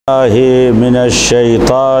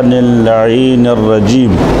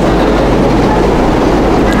मिनश्शैतानिर्लईनिर्रजीम।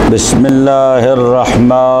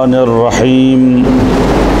 बिस्मिल्लाहिर्रहमानिर्रहीम।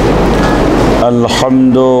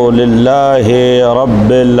 अल्हम्दुलिल्लाहि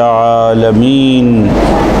रब्बिल आलमीन।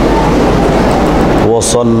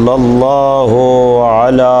 वसल्लल्लाहु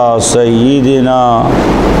अला सय्यिदिना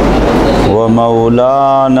व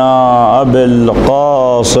मौलाना अबिल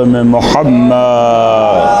क़ासिम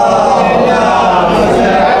मुहम्मद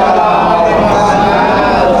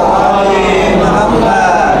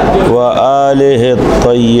व आलिहि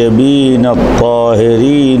अत्तय्यबीन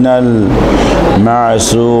अत्ताहिरीन अल-मासूमीन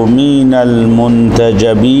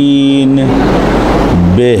अल-मुंतजबीन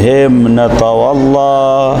बिहिम नतवल्ला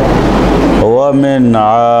व मिन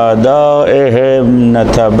आदाइहिम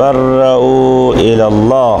नतबर्रउ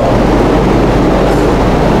इलल्लाह।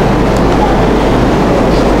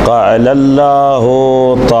 क़ालल्लाहु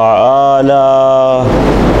तआला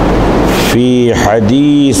फ़ी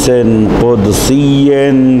हदीसिन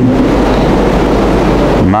क़ुदसिय्यिन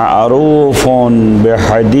मअरूफ़ुन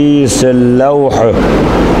बिहदीसिल लौह।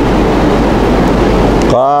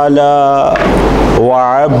 क़ाला व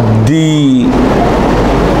अब्दी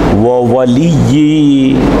व वलिय्यी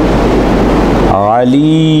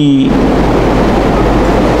अली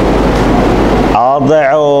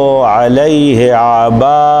अदअु अलैहि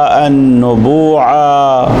आबाअन नुबुआ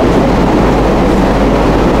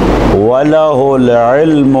वलहुल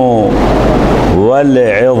इल्मु वल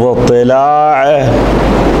इत्तिलाअ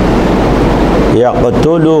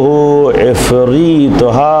यक़्तुलुहु इफ़रीत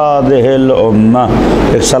हाज़िहिल उम्मा।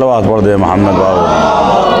 एक सलवात पढ़ दे मोहम्मद बाबू।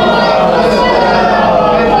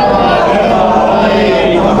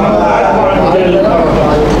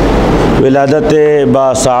 विलादत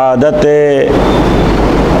बासआदत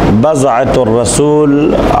बज़अतुर रसूल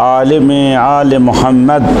आलिम आल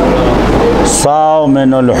मोहम्मद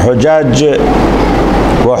सामिनुल हुजज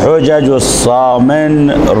व हुजजुस सामिन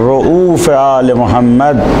रऊफ़ आल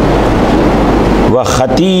मोहम्मद व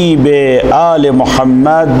ख़तीब आल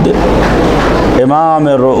मोहम्मद इमाम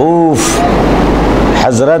रऊफ़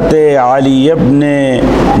हज़रत अली इब्न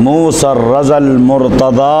मूसा रज़ल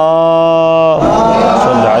मुर्तज़ा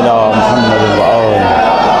सल्लल्लाहु अलैहि मुहम्मद व आल।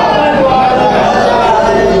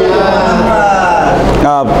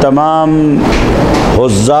 आप तमाम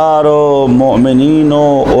हुज़्ज़ारो मोमिनीनो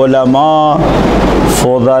उलमा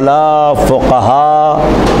फ़ुज़ला फ़ुक़हा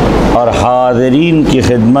और हाज़रीन की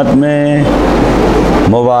खिदमत में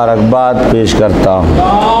मुबारकबाद पेश करता हूँ।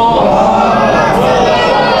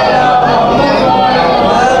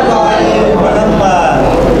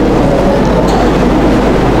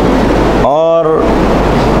 और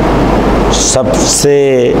सबसे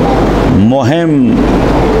मुहिम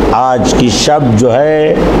आज की शब जो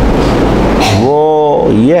है वो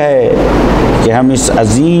ये है कि हम इस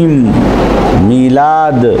अज़ीम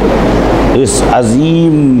मीलाद, इस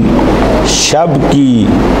अज़ीम शब की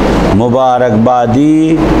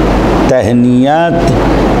मुबारकबादी तहनियत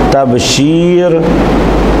तबशीर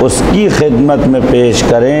उसकी खिदमत में पेश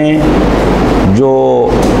करें जो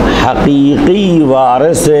हकीकी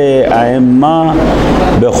वारिस अइम्मा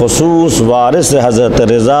बखुसूस वारिस हज़रत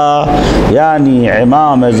रिज़ा यानी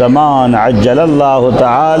इमाम ज़मान अज्जलल्लाहु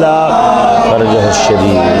ताला फ़रजहुश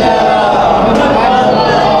शरीफ।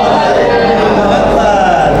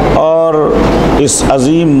 और इस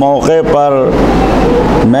अज़ीम मौके पर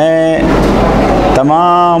मैं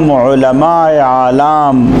तमाम उलमाए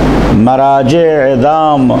आलाम मराजे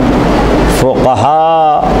इज़ाम फ़ुक़हा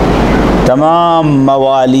तमाम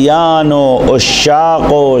मवालियान व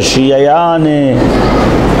उश्शाक़ व शियान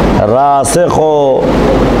रासिख़ व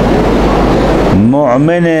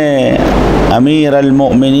मुअमिन अमीर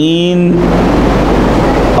अल-मुअमिनीन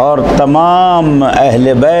और तमाम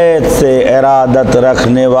अहले बैत से इरादत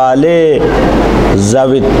रखने वाले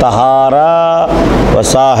ज़वी तहारा व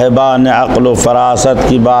साहिबान अक़्ल व फ़रासत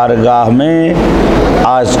की बारगाह में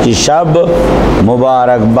आज की शब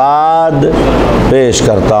मुबारकबाद पेश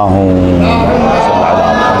करता हूँ।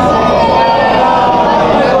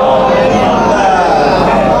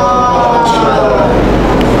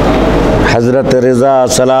 हज़रत रिज़ा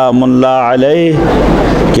सलामुल्लाह अलैह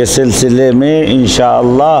के सिलसिले में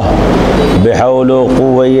इंशाअल्लाह बिहौल व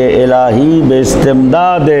क़ुव्वत इलाही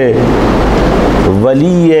बेइस्तिमदाद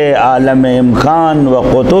वली आलम इम्कान व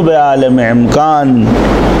कुतुब आलम इम्कान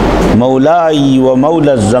मौलाई व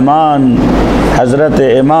मौला ज़मान हज़रत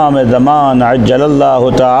इमाम ज़मान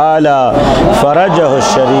अज्जलल्लाहु ताला फ़रजहुश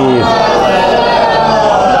शरीफ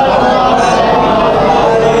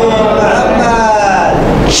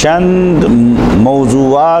चंद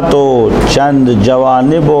मौज़ूआत व चंद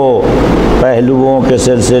जवानिब पहलुओं के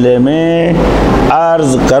सिलसिले में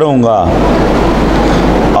अर्ज़ करूँगा।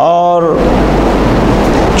 और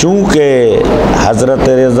चूँकि हज़रत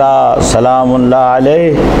रज़ा सलामुल्लाह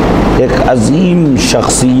अलैह एक अज़ीम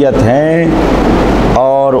शख्सियत हैं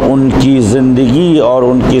और उनकी ज़िंदगी और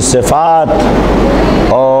उनकी सिफ़ात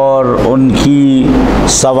और उनकी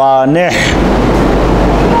सवानिह,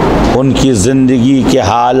 उनकी ज़िंदगी के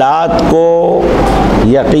हालात को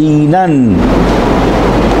यकीनन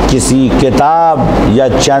किसी किताब या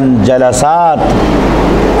चंद जलसात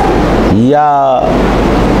या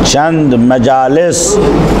चंद मजालिस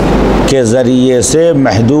के ज़रिए से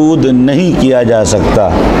महदूद नहीं किया जा सकता।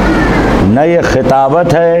 न ये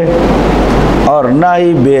खिताबत है और न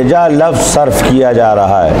ही बेजा लफ्ज़ सर्फ किया जा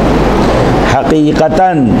रहा है।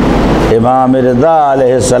 हकीकतन इमाम रिज़ा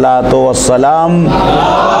अलैहिस्सलातु वस्सलाम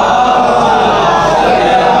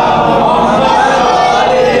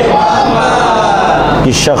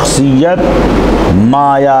की शख्सियत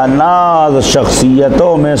मायानाज़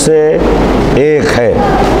शख्सियतों में से एक है।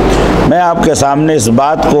 मैं आपके सामने इस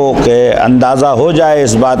बात को के अंदाज़ा हो जाए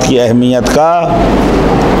इस बात की अहमियत का,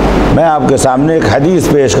 मैं आपके सामने एक हदीस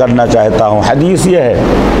पेश करना चाहता हूँ। हदीस ये है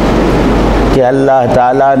कि अल्लाह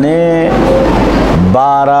ताला ने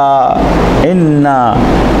 12 इन्ना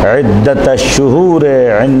इद्दत अश्शुहूर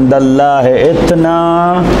इंदल्लाह इतना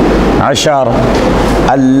अशर,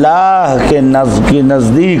 अल्लाह के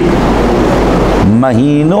नज़दीक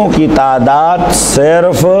महीनों की तादाद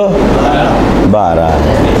सिर्फ 12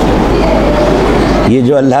 है। ये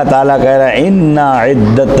जो अल्लाह ताला कह रहा है इन्ना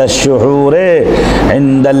इद्दत अश्शुहूर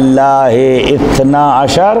इंदल्लाह इतना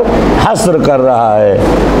अशर, हस्र कर रहा है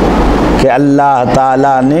कि अल्लाह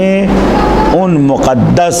ताला ने उन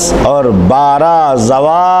मुक़द्दस और 12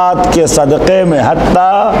 ज़वात के सदक़े में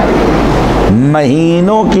हत्ता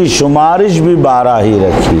महीनों की शुमारिश भी 12 ही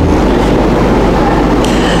रखी।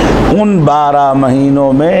 उन 12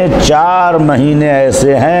 महीनों में 4 महीने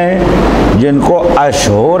ऐसे हैं जिनको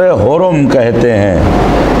अशहुर हुरुम कहते हैं।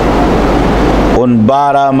 उन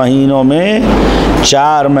 12 महीनों में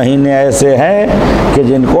 4 महीने ऐसे हैं कि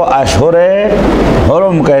जिनको अशहुर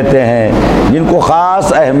हुरुम कहते हैं, जिनको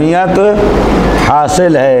ख़ास अहमियत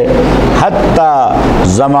हासिल है। हत्ता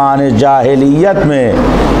ज़माने जाहिलियत में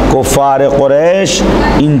कुफ़ार कुरैश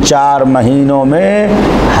इन 4 महीनों में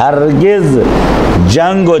हरगिज़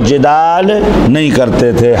जंग व जिदाल नहीं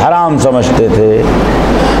करते थे, हराम समझते थे।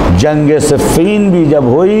 जंग सिफ़ीन भी जब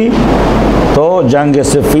हुई तो जंग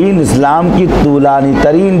सिफ़ीन इस्लाम की तूलानी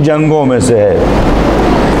तरीन जंगों में से है।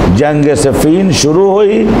 जंग सिफ़ीन शुरू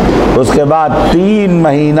हुई, उसके बाद 3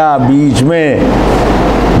 महीना बीच में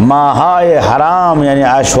माहाए हराम यानी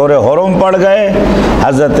अशहुर हुरुम पड़ गए।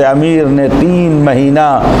 हज़रत अमीर ने 3 महीना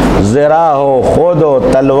ज़राहो खुदो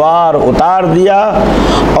तलवार उतार दिया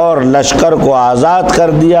और लश्कर को आज़ाद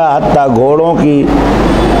कर दिया, हत्ता घोड़ों की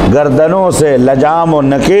गर्दनों से लजाम और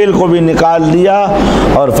नकेल को भी निकाल दिया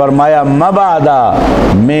और फरमाया मबादा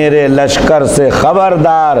मेरे लश्कर से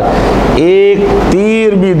खबरदार एक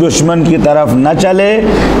तीर भी दुश्मन की तरफ न चले,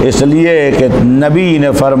 इसलिए कि नबी ने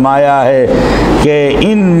फरमाया है कि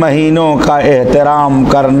इन महीनों का एहतराम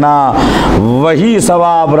करना वही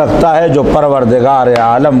सवाब रखता है जो परवरदिगार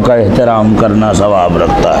आलम का एहतराम करना सवाब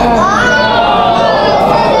रखता है।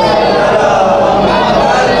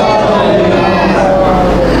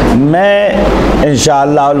 मैं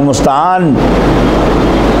इंशाअल्लाह अल मुस्तान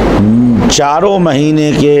 4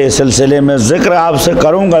 महीने के सिलसिले में ज़िक्र आपसे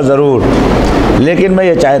करूँगा ज़रूर, लेकिन मैं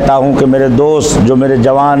ये चाहता हूँ कि मेरे दोस्त जो मेरे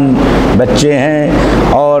जवान बच्चे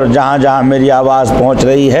हैं और जहाँ जहाँ मेरी आवाज़ पहुँच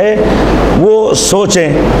रही है वो सोचें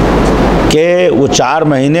कि वो 4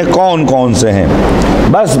 महीने कौन कौन से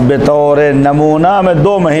हैं। बस बतौर नमूना मैं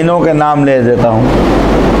 2 महीनों के नाम ले देता हूँ।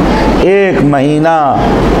 एक महीना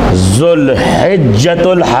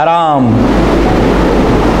ज़ुल्हिज्जतुल हराम,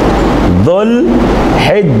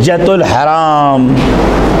 ज़ुल्हिज्जतुल हराम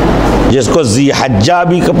जिसको ज़ीहज्जा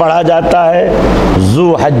भी पढ़ा जाता है,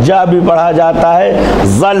 ज़ुहज्जा भी पढ़ा जाता है,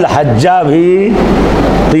 ज़ुल्हिज्जा भी,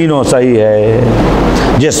 तीनों सही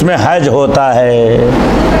है, जिसमें हज होता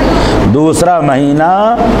है। दूसरा महीना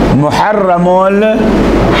मुहर्रमुल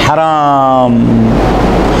हराम,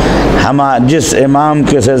 हम जिस इमाम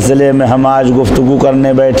के सिलसिले में हम आज गुफ्तगू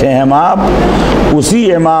करने बैठे हैं हम आप, उसी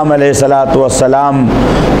इमाम अलैहिस्सलातु वस्सलाम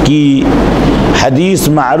की हदीस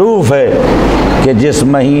मारूफ है कि जिस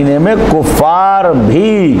महीने में कुफ़ार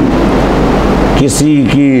भी किसी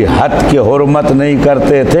की हद की हुर्मत नहीं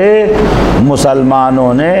करते थे,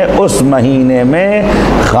 मुसलमानों ने उस महीने में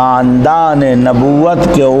ख़ानदान नबूवत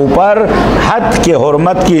के ऊपर हद की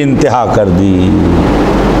हुर्मत की इंतहा कर दी।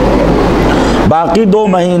 बाकी 2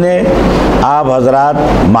 महीने आप हजरात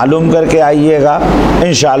मालूम करके आइएगा,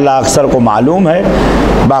 इंशाअल्लाह अक्सर को मालूम है,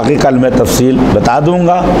 बाकी कल मैं तफसील बता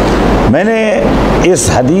दूंगा। मैंने इस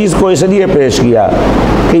हदीस को इसलिए पेश किया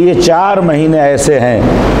कि ये 4 महीने ऐसे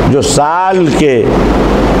हैं जो साल के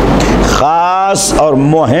ख़ास और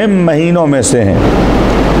मुहिम महीनों में से हैं।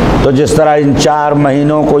 तो जिस तरह इन 4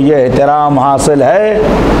 महीनों को ये एहतराम हासिल है,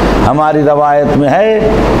 हमारी रवायत में है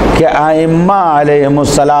कि आइम्मा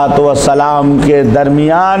अलैहिमुस्सलातु वस्सलाम के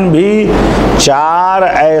दरमियान भी 4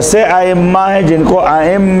 ऐसे आइम्मा हैं जिनको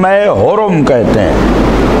आइम्मा हुरुम कहते हैं,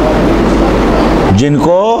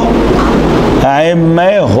 जिनको आइम्मा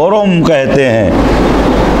हुरुम कहते हैं।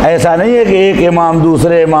 ऐसा नहीं है कि एक इमाम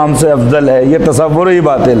दूसरे इमाम से अफजल है, ये तसव्वुर ही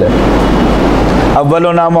बातिल है।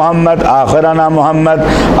 अव्वलुना मोहम्मद, आखिरना मोहम्मद,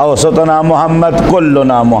 औसतना मोहम्मद,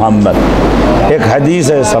 कुल्लुना मोहम्मद। एक हदीस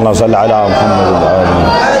है सल्लल्लाहु अलैहि वसल्लम,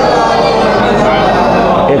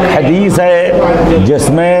 एक हदीस है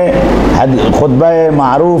जिसमें खुतबा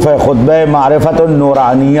मारूफ है, खुतबा मारिफतुन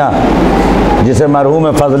नूरानिया, जिसे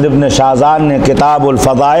मरहूम फज़ल इब्न शाहज़ान ने किताबुल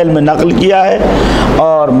फ़ज़ाइल में नक़ल किया है,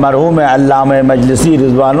 और मरहूम अल्लामा मजलिसी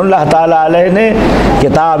रिज़वानुल्लाह ताला अलैह ने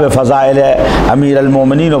किताब फ़ज़ाइल अमीर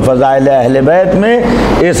अल-मोमिनीन व फ़ज़ाइल अहले बैत में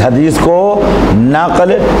इस हदीस को नक़ल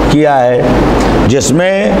किया है,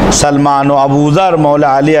 जिसमें सलमान व अबू ज़र मौला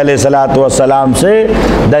अली अलैहिस्सलातु वस्सलाम से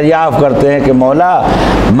दरियाफ़्त करते हैं कि मौला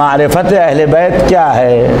मारिफत अहले बैत क्या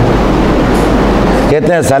है।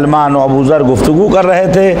 कहते हैं सलमान और अबू ज़र गुफ्तगू कर रहे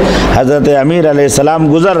थे, हज़रत अमीर अलैहिस्सलाम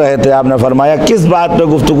गुज़र रहे थे। आपने फरमाया किस बात पे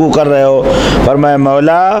गुफ्तगू कर रहे हो? फरमाया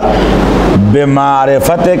मौला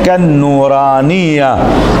बेमारिफत का नूरानिया,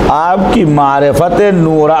 आपकी मारिफत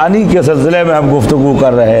नूरानी के सिलसिले में हम गुफ्तगू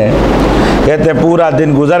कर रहे हैं। कहते पूरा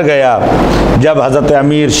दिन गुज़र गया, जब हज़रत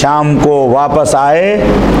अमीर शाम को वापस आए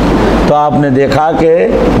तो आपने देखा कि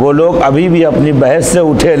वो लोग अभी भी अपनी बहस से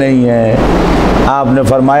उठे नहीं हैं। आपने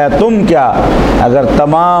फरमाया तुम क्या, अगर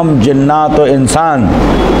तमाम जिन्नात व इंसान,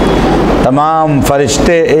 तमाम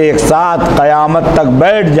फरिश्ते एक साथ क़यामत तक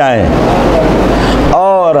बैठ जाएं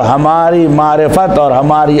और हमारी मारिफत और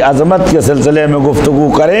हमारी अज़मत के सिलसिले में गुफ्तगू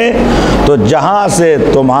करें, तो जहाँ से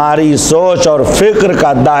तुम्हारी सोच और फ़िक्र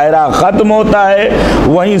का दायरा ख़त्म होता है,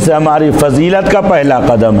 वहीं से हमारी फजीलत का पहला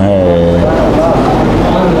कदम है।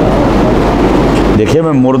 देखिए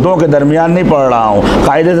मैं मुर्दों के दरमियान नहीं पढ़ रहा हूँ,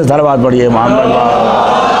 कायदे से सलवात पढ़िए इमाम।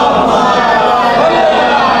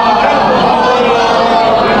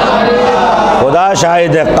 खुदा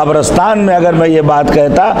शाहिद है, कब्रिस्तान में अगर मैं ये बात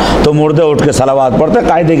कहता तो मुर्दे उठ के सलवात पढ़ते,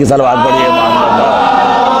 कायदे की सलवात पढ़िए इमाम।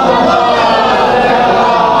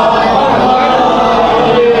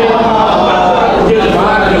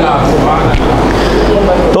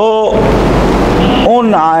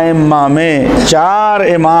 आइम्मा में 4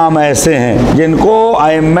 इमाम ऐसे हैं जिनको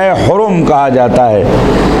आइम्मा हुरुम कहा जाता है,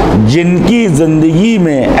 जिनकी ज़िंदगी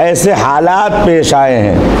में ऐसे हालात पेश आए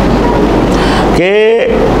हैं कि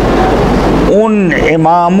उन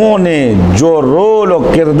इमामों ने जो रोल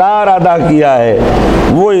और किरदार अदा किया है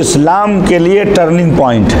वो इस्लाम के लिए टर्निंग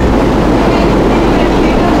पॉइंट है।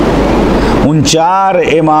 उन 4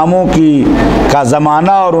 इमामों का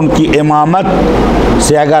ज़माना और उनकी इमामत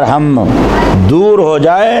से अगर हम दूर हो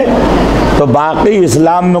जाए तो बाकी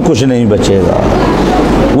इस्लाम में कुछ नहीं बचेगा।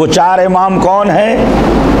 वो 4 इमाम कौन हैं?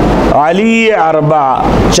 अली अरबा,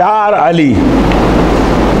 4 अली।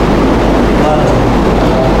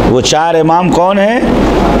 वो 4 इमाम कौन हैं?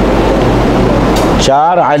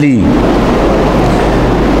 4 अली।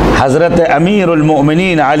 हज़रत अमीरुल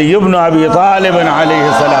मोमिनीन अली इब्न अबी तालिब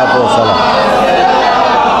अलैहिस्सलातु वस्सलाम,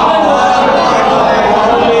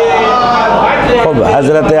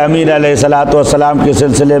 हज़रत अमीर अलैहिस्सलातु वस्सलाम के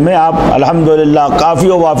सिलसिले में आप अल्हम्दुलिल्लाह काफ़ी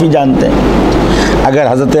व वाफ़ी जानते हैं। अगर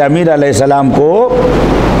हज़रत अमीर अलैहिस्सलाम को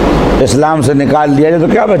इस्लाम से निकाल दिया जाए तो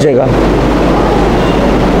क्या बचेगा?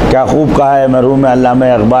 क्या खूब कहा है मरहूम अल्लामा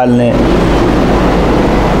इक़बाल ने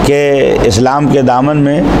कि इस्लाम के दामन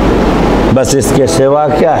में बस इसके सिवा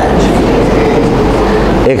क्या है?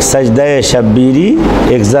 एक सजदे शब्बीरी,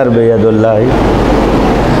 एक ज़रब यदुल्लाही।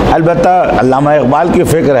 अलबत्ता अल्लामा इक़बाल की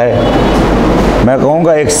फ़िक्र है, मैं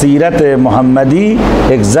कहूँगा एक सीरत मोहम्मदी,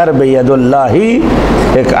 एक ज़रब यदुल्लाही,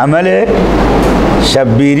 एक अमल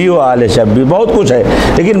शब्बीरी व आल शब्बीर, बहुत कुछ है।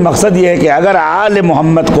 लेकिन मकसद ये है कि अगर आल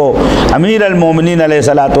मोहम्मद को, अमीर अल-मोमिनीन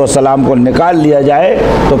अलैहिस्सलातु वस्सलाम को निकाल लिया जाए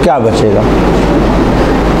तो क्या बचेगा?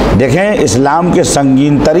 देखें इस्लाम के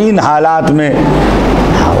संगीन तरीन हालात में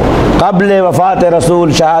क़ब्ल वफ़ात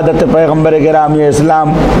रसूल, शहादत पैगम्बर गिरामी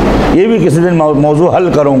इस्लाम, ये भी किसी दिन मौजू हल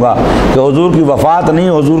करूँगा कि हुजूर की वफ़ात नहीं,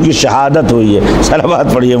 हुजूर की शहादत हुई है।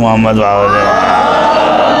 सलावत पढ़िए मोहम्मद बाबा।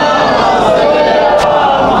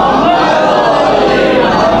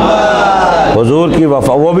 हुजूर की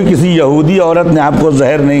वफ़ा, वो भी किसी यहूदी औरत ने आपको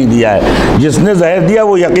जहर नहीं दिया है। जिसने जहर दिया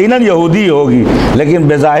वो यकीनन यहूदी होगी, लेकिन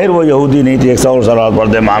बेज़ाहिर वो यहूदी नहीं थी। एक सौ और सलावत पढ़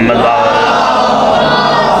दे मोहम्मद।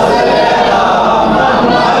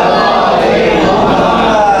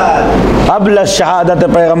 अबल शहादत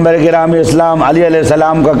पैगम्बर गिराम इस्लाम अली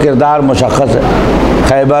अलैहिस्सलाम का किरदार मुशख़्ख़स है।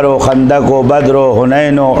 खैबर व खंदक व बद्र व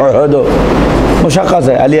हुनैन व उहद मुशख़्ख़स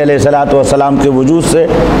है। अली अलैहिस्सलाम के वजूद से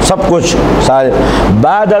सब कुछ सारे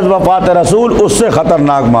बाद अज़ वफ़ात रसूल उससे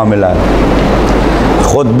ख़तरनाक मामला है।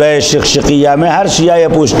 खुतबे शिक़शिक़िया में हर शिया ये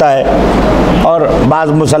पूछता है, और बाज़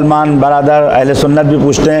मुसलमान बरादर अहले सुन्नत भी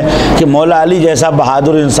पूछते हैं कि मौला अली जैसा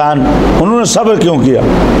बहादुर इंसान, उन्होंने सब्र क्यों किया?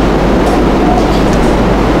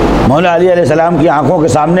 मौला अली अलैहिस्सलाम की आंखों के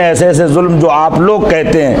सामने ऐसे ऐसे जुल्म जो आप लोग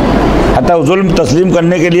कहते हैं, हत्ता वो जुल्म तस्लीम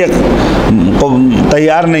करने के लिए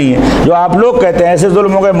तैयार नहीं है, जो आप लोग कहते हैं ऐसे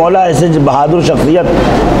जुल्म हो गए, मौला ऐसे बहादुर शख्सियत,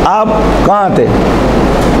 आप कहाँ थे?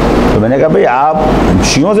 तो मैंने कहा भाई आप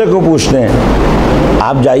शियों से क्यों पूछते हैं?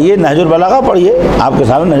 आप जाइए नहजुल बलागा पढ़िए, आपके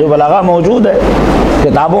सामने नहजुल बलागा मौजूद है,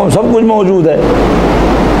 किताबों में सब कुछ मौजूद है।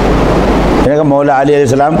 मैंने कहा मौला अली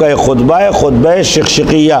अलैहिस्सलाम का एक खुतबा है, खुतबा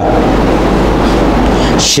शिक़शिक़िया।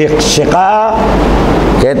 शिक़शिक़ा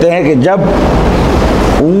कहते हैं कि जब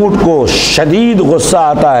ऊँट को शदीद गुस्सा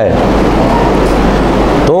आता है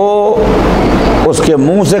तो उसके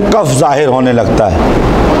मुंह से कफ जाहिर होने लगता है।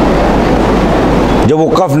 जब वो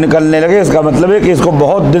कफ निकलने लगे इसका मतलब है कि इसको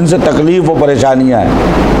बहुत दिन से तकलीफ़ व परेशानियाँ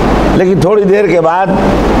हैं, लेकिन थोड़ी देर के बाद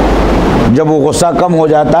जब वो गुस्सा कम हो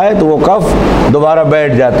जाता है तो वो कफ दोबारा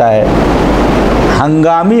बैठ जाता है।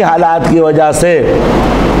 हंगामी हालात की वजह से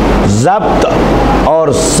ज़ब्त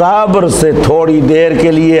और सब्र से थोड़ी देर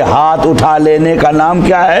के लिए हाथ उठा लेने का नाम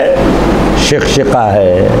क्या है? शिक़शिक़ा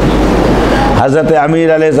है। हज़रत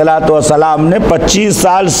अमीर अलैहिस्सलाम ने 25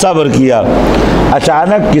 साल सब्र किया।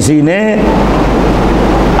 अचानक किसी ने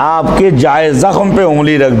आपके जाए ज़ख्म पे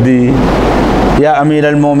उंगली रख दी। या अमीर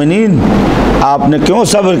अल-मोमिनीन आपने क्यों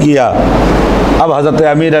सब्र किया? अब हज़रत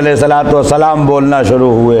अमीर अलैहिस्सलाम बोलना शुरू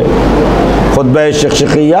हुए। खुतबा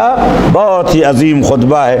शिक़शिक़िया बहुत ही अजीम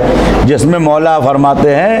खुतबा है, जिसमें मौला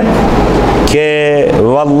फरमाते हैं कि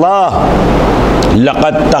वल्लाह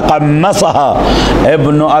लक़द तक़म्मसहा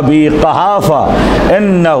इब्न अबी क़हाफ़ा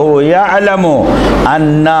इन्नहु यअलमु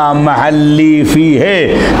अन्ना महल्ली फ़ीहे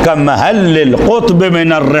कमहल्लिल क़ुत्ब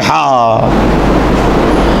मिनर रिहा।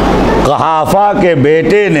 क़हाफ़ा के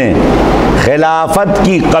बेटे ने खिलाफत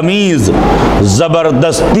की कमीज़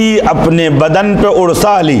ज़बरदस्ती अपने बदन पे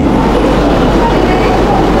उड़सा ली,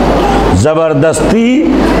 ज़बरदस्ती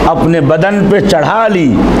अपने बदन पे चढ़ा ली,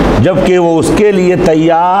 जबकि वो उसके लिए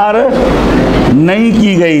तैयार नहीं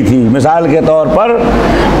की गई थी। मिसाल के तौर पर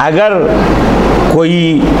अगर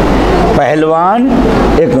कोई पहलवान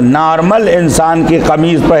एक नॉर्मल इंसान की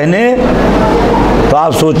कमीज़ पहने तो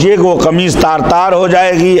आप सोचिए कि वो कमीज़ तार तार हो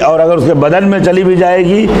जाएगी, और अगर उसके बदन में चली भी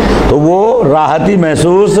जाएगी तो वो राहती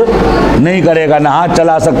महसूस नहीं करेगा, ना हाथ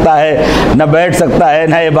चला सकता है, न बैठ सकता है,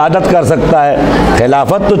 न इबादत कर सकता है।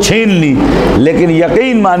 खिलाफत तो छीन ली, लेकिन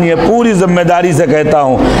यकीन मानिए पूरी जिम्मेदारी से कहता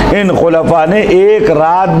हूँ, इन खुलफा ने एक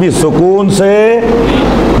रात भी सुकून से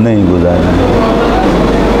नहीं गुजारी,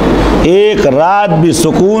 एक रात भी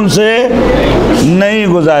सुकून से नहीं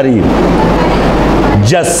गुजारी।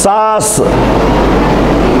 जस्सास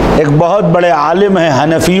एक बहुत बड़े आलिम हैं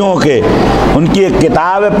हनफियों के, उनकी एक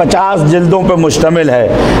किताब है 50 जिल्दों पर मुश्तमिल है,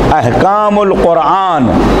 अहकामुल कुरान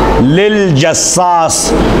लिल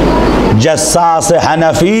जस्सास। जस्सास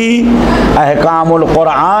हनफी अहकामुल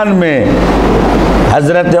कुरान में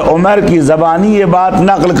हज़रत उमर की ज़बानी ये बात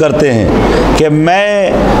नक़ल करते हैं कि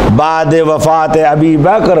मैं बाद वफ़ात अबी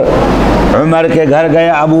बकर उमर के घर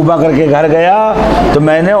गया, अबू बकर के घर गया, तो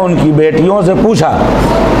मैंने उनकी बेटियों से पूछा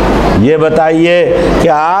ये बताइए कि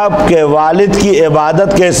आपके वालिद की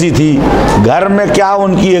इबादत कैसी थी, घर में क्या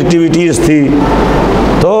उनकी एक्टिविटीज़ थी?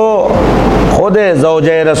 तो खुद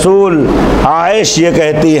ज़ौजे रसूल आयश ये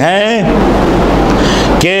कहती हैं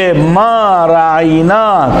कि मा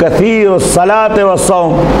राइना कसीर सलात व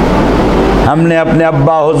सौम, हमने अपने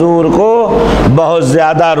अब्बा हुजूर को बहुत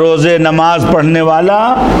ज़्यादा रोज़े नमाज पढ़ने वाला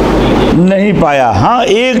नहीं पाया। हाँ,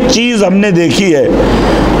 एक चीज़ हमने देखी है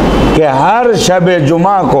कि हर शब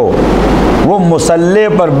जुमा को वो मुसल्ले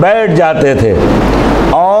पर बैठ जाते थे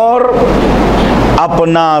और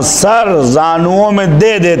अपना सर जानुओं में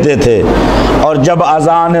दे देते थे, और जब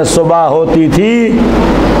अज़ान सुबह होती थी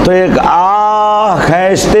तो एक आह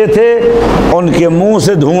खींचते थे, उनके मुंह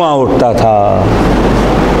से धुआं उठता था।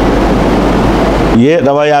 ये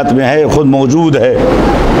रवायात में है, खुद मौजूद है।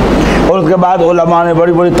 और उसके बाद उलमा ने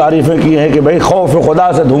बड़ी बड़ी तारीफ़ें की हैं कि भाई खौफ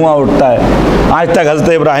खुदा से धुआं उठता है। आज तक हज़रत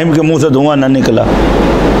इब्राहिम के मुंह से धुआं न निकला,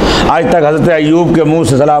 आज तक हज़रत अय्यूब के मुंह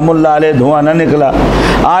से सलामुल्लाह अलैह धुआं न निकला,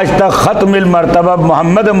 आज तक ख़त्मुल मर्तबा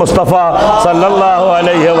मोहम्मद मुस्तफ़ा सल्लल्लाहु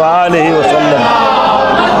अलैहि वसल्लम,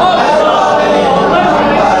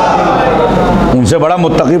 उनसे बड़ा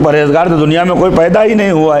मुत्तकी परहेजगार तो दुनिया में कोई पैदा ही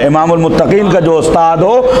नहीं हुआ। इमामुल मुत्तकीन का जो उस्ताद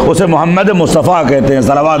हो उसे मोहम्मद मुस्तफ़ा कहते हैं।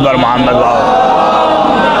 सलावत बर मोहम्मद।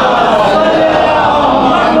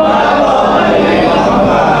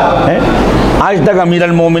 आज तक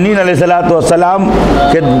अमीरुल मोमिनीन अलैहिस्सलातु वस्सलाम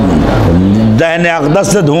के दाहिने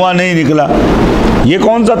अक़दस से धुआं नहीं निकला। ये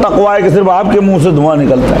कौन सा तक़वा है कि सिर्फ आपके मुंह से धुआं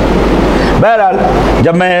निकलता है। बहरहाल,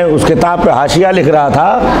 जब मैं उस किताब पे हाशिया लिख रहा था,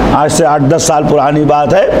 आज से 8-10 साल पुरानी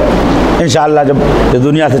बात है, इंशाअल्लाह जब इस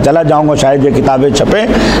दुनिया से चला जाऊंगा शायद ये किताबें छपें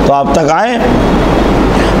तो आप तक आएँ,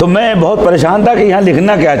 तो मैं बहुत परेशान था कि यहाँ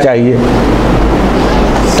लिखना क्या चाहिए।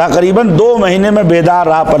 तकरीबन 2 महीने में बेदार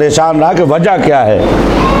रहा, परेशान रहा कि वजह क्या है।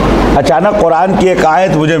 अचानक कुरान की एक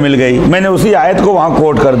आयत मुझे मिल गई, मैंने उसी आयत को वहाँ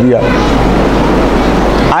कोट कर दिया।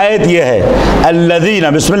 आयत ये है,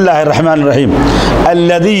 अल्लज़ीना बिस्मिल्लाहिर्रहमानिर्रहीम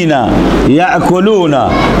अल्लज़ीना यअकुलूना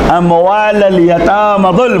अमवालल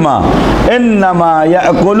यतामा ज़ुल्मा इन्नमा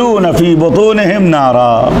यअकुलूना फ़ी बुतूनिहिम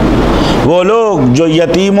नारा। वो लोग जो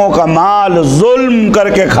यतीमों का माल जुल्म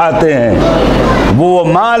करके खाते हैं, वो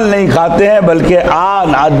माल नहीं खाते हैं बल्कि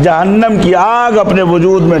आग, जहन्नम की आग अपने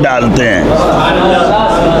वजूद में डालते हैं।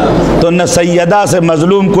 तो न सैयदा से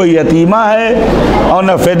मजलूम कोई यतीमा है और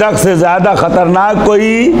न फिदक से ज़्यादा ख़तरनाक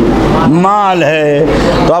कोई माल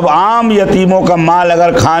है। तो अब आम यतीमों का माल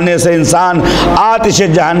अगर खाने से इंसान आतिश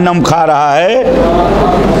जहन्नम खा रहा है,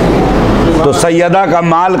 तो सैयदा का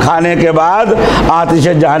माल खाने के बाद आतिश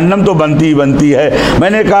जहन्नम तो बनती ही बनती है।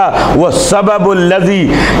 मैंने कहा वह सबबुल्लज़ी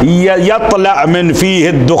यतला मिन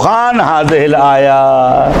फ़ीहि दुखान हाज़िहिल आया,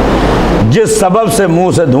 जिस सबब से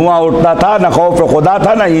मुंह से धुआं उठता था, न खौफ खुदा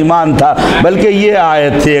था न ईमान था, बल्कि ये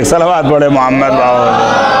आयत थी। एक सलवात पढ़े मोहम्मद बाबा।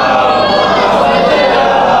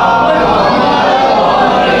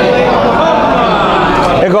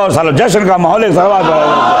 एक और साल जश्न का माहौल, एक सलवात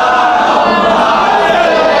पढ़े।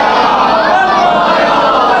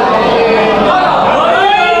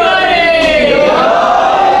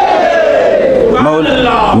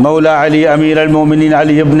 मौला अली अमीर अल-मोमिनीन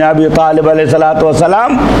अली इब्न अबी तालिब अलैहिस्सलातु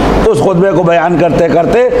वस्सलाम उस खुतबे को बयान करते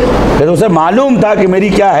करते फिर उसे मालूम था कि मेरी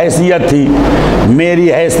क्या हैसियत थी। मेरी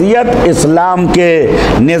हैसियत इस्लाम के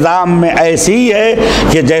निज़ाम में ऐसी है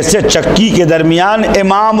कि जैसे चक्की के दरमियान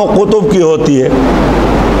इमाम व कुतुब की होती है।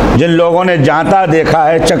 जिन लोगों ने जांता देखा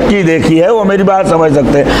है, चक्की देखी है, वो मेरी बात समझ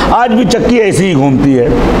सकते हैं। आज भी चक्की ऐसी ही घूमती है।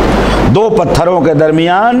 2 पत्थरों के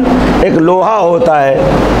दरमियान एक लोहा होता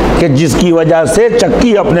है कि जिसकी वजह से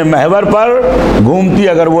चक्की अपने महवर पर घूमती।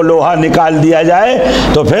 अगर वो लोहा निकाल दिया जाए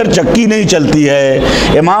तो फिर चक्की नहीं चलती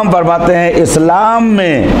है। इमाम फरमाते हैं इस्लाम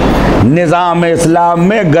में, निज़ाम इस्लाम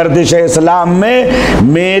में, गर्दिश इस्लाम में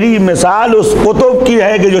मेरी मिसाल उस कुतुब की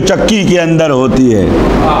है कि जो चक्की के अंदर होती है।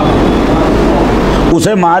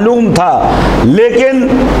 उसे मालूम था, लेकिन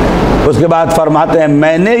उसके बाद फरमाते हैं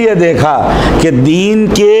मैंने ये देखा कि दीन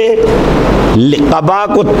के कबा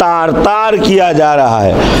को तार तार किया जा रहा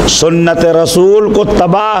है, सुन्नत रसूल को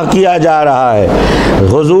तबाह किया जा रहा है,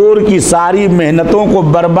 हुजूर की सारी मेहनतों को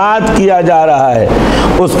बर्बाद किया जा रहा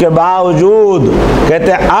है। उसके बावजूद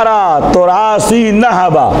कहते हैं अरा तुरासी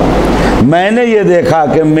नहबा, मैंने ये देखा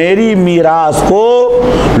कि मेरी मीरास को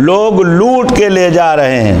लोग लूट के ले जा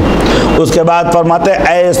रहे हैं। उसके बाद फरमाते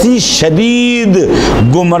ऐसी शदीद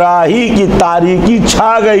गुमराही की तारीकी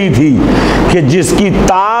छा गई थी कि जिसकी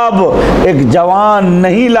ताब एक जवान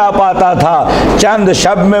नहीं ला पाता था, चंद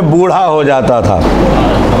शब में बूढ़ा हो जाता था।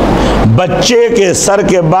 बच्चे के सर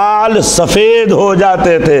के बाल सफ़ेद हो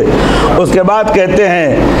जाते थे। उसके बाद कहते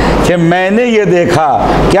हैं कि मैंने ये देखा,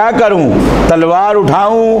 क्या करूं, तलवार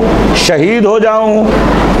उठाऊं, शहीद हो जाऊं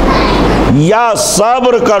या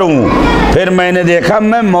सब्र करूं। फिर मैंने देखा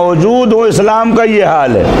मैं मौजूद हूं, इस्लाम का ये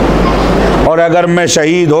हाल है, और अगर मैं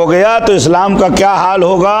शहीद हो गया तो इस्लाम का क्या हाल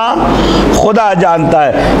होगा खुदा जानता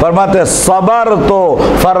है। फरमाते सबर तो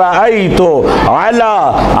फराई तो अला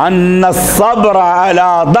अन्ना सब्र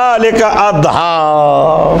अला दालिका अदहा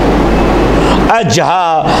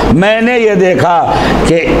अजहा, मैंने ये देखा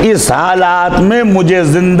कि इस हालात में मुझे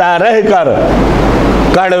जिंदा रहकर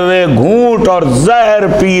कड़वे घूंट और जहर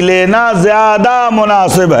पी लेना ज्यादा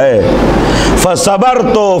मुनासिब है। फसबर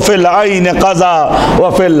तो फिल आइन क़ज़ा व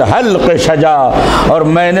फिल हल्क़ शजा, और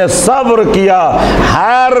मैंने सब्र किया,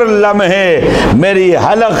 हर लम्हे मेरी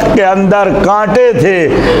हलक के अंदर कांटे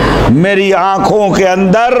थे, मेरी आँखों के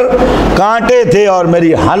अंदर कांटे थे और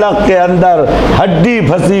मेरी हलक के अंदर हड्डी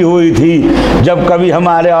फंसी हुई थी। जब कभी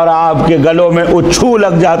हमारे और आपके गलों में उच्छू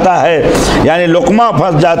लग जाता है, यानी लुकमा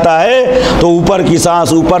फंस जाता है, तो ऊपर की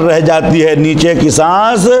सांस ऊपर रह जाती है, नीचे की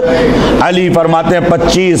सांस। अली फरमाते हैं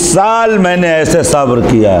 25 साल मैंने ऐसे सब्र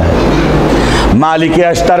किया है। मालिक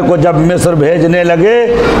अश्तर को जब मिस्र भेजने लगे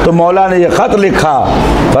तो मौला ने यह ख़त लिखा,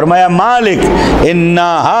 फरमाया मालिक इन्ना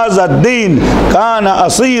हाज़ा दीन कान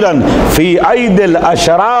असीरन फ़ी ऐदिल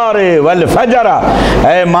अशरार वल फजरा,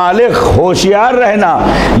 ऐ मालिक होशियार रहना,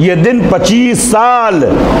 ये दिन 25 साल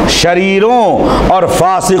शरीरों और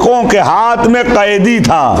फासिकों के हाथ में कैदी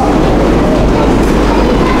था।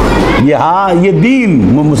 ये दीन,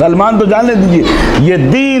 मुसलमान तो जाने दीजिए, ये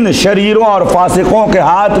दीन शरीरों और फासिकों के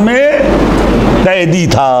हाथ में कैदी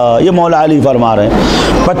था। ये मौला अली फरमा रहे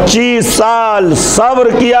हैं 25 साल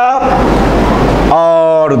सब्र किया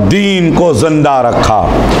और दीन को जिंदा रखा।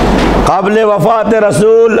 क़ब्ल वफ़ात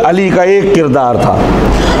रसूल अली का एक किरदार था,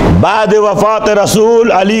 बाद वफ़ात रसूल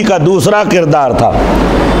अली का दूसरा किरदार था।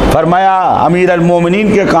 फरमाया अमीर अल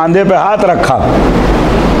मोमिनीन के कांधे पे हाथ रखा,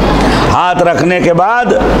 हाथ रखने के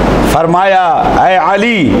बाद फरमाया ऐ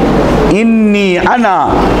अली इन्नी अना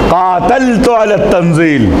क़ातलतु अला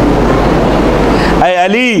तंज़ील, ऐ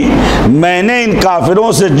अली मैंने इन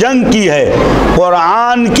काफिरों से जंग की है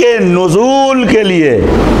कुरान के नुज़ूल के लिए।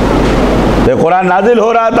 तो कुरान नाजिल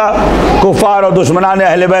हो रहा था, कुफ़ार और दुश्मनान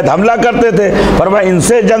अहले बैत हमला करते थे, पर मैं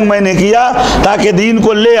इनसे जंग मैंने किया ताकि दीन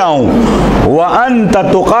को ले आऊँ। व अंत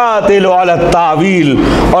तुक़ातिलु अला तावील,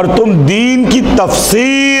 और तुम दीन की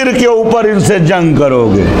तफसीर के ऊपर इनसे जंग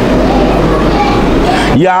करोगे।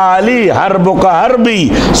 या अली हर्ब का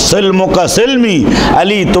हर्बी सिल्म का सिल्मी,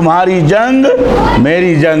 अली तुम्हारी जंग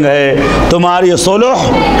मेरी जंग है, तुम्हारी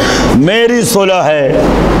सुलह मेरी सुलह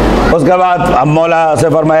है। उसके बाद अब मौला से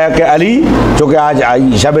फरमाया कि अली, चूँकि आज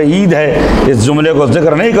शब ईद है, इस जुमले को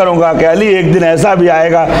जिक्र नहीं करूँगा कि अली एक दिन ऐसा भी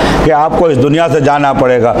आएगा कि आपको इस दुनिया से जाना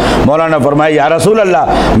पड़ेगा। मौला ने फरमाया या रसूल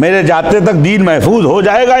अल्लाह मेरे जाते तक दीन महफूज हो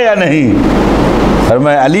जाएगा या नहीं?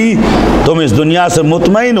 फरमाया अली तुम इस दुनिया से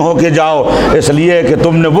मुतमईन हो के जाओ, इसलिए कि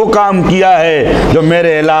तुमने वो काम किया है जो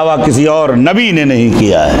मेरे अलावा किसी और नबी ने नहीं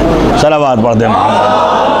किया है। सलावत पढ़ दें।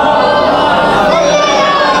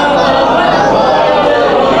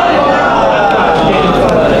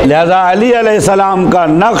 लिहाजा अली अलैहिस्सलाम का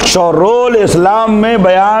नक्श और रोल इस्लाम में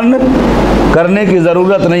बयान करने की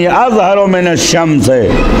ज़रूरत नहीं है। अज़हरो मिन शम्स है।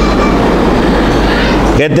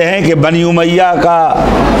 कहते हैं कि बनी उमैया का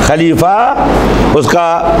खलीफा, उसका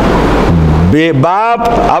बाप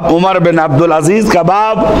अब उमर बिन अब्दुल अजीज़ का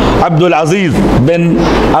बाप अब्दुल अजीज़ बिन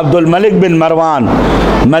अब्दुल मलिक बिन मरवान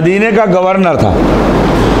मदीने का गवर्नर था।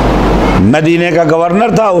 मदीने का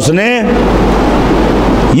गवर्नर था। उसने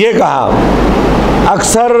ये कहा,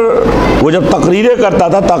 अक्सर वो जब तकरीरें करता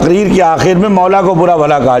था, तकरीर के आखिर में मौला को बुरा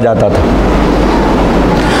भला कहा जाता था।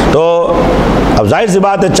 तो अब जाहिर सी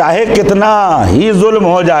बात है, चाहे कितना ही जुल्म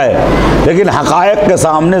हो जाए, लेकिन हक़ाइक़ के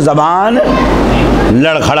सामने ज़बान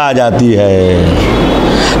लड़खड़ा जाती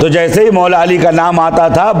है। तो जैसे ही मौला अली का नाम आता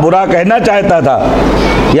था, बुरा कहना चाहता था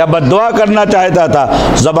या बद्दुआ करना चाहता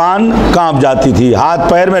था, ज़बान कांप जाती थी, हाथ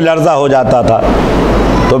पैर में लर्ज़ा हो जाता था।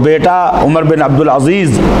 तो बेटा उमर बिन अब्दुल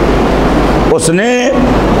अजीज़, उसने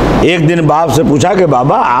एक दिन बाप से पूछा कि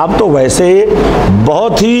बाबा आप तो वैसे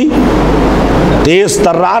बहुत ही तेज़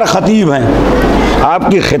तर्रार ख़तीब हैं,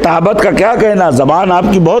 आपकी खिताबत का क्या कहना, ज़बान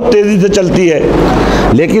आपकी बहुत तेज़ी से चलती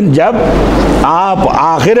है, लेकिन जब आप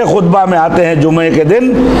आखिर खुतबा में आते हैं जुमे के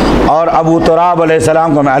दिन और अबू तुराब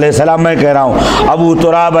अलैहिस्सलाम का, मैं अलैहिस्सलाम मैं कह रहा हूँ, अबू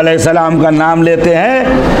तुराब अलैहिस्सलाम का नाम लेते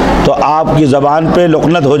हैं तो आपकी ज़बान पे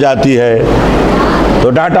लुकनत हो जाती है। तो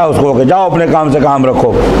डांटा उसको कि जाओ अपने काम से काम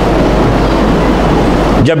रखो।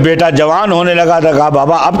 जब बेटा जवान होने लगा था, कहा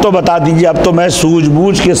बाबा अब तो बता दीजिए, अब तो मैं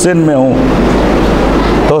सूझबूझ के सिन में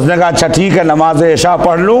हूँ। तो उसने कहा अच्छा ठीक है, नमाज इशा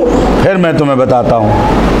पढ़ लूँ फिर मैं तुम्हें बताता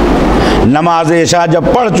हूँ। नमाज इशा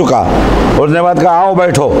जब पढ़ चुका, उसने बाद कहा आओ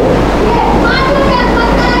बैठो।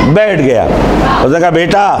 बैठ गया। उसने कहा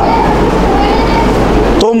बेटा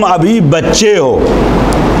तुम अभी बच्चे हो,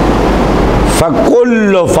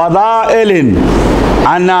 फ़कुल्लु फ़दाइलिन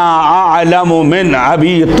अना अअलमु मिन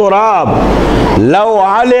अबी तुराब लौ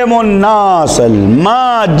अलिमुन नास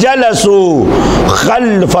मा जलसू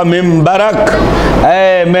खल्फ मिंबरक।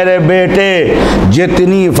 ऐ मेरे बेटे,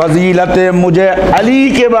 जितनी फजीलतें मुझे अली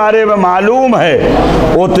के बारे में मालूम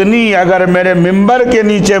है, उतनी अगर मेरे मिंबर के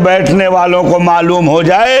नीचे बैठने वालों को मालूम हो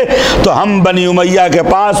जाए तो हम बनी उमैया के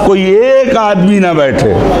पास कोई एक आदमी ना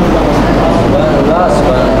बैठे।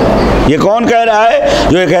 ये कौन कह रहा है?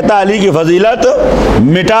 जो ये कहता है अली की फजीलत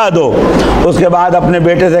मिटा दो। उसके बाद अपने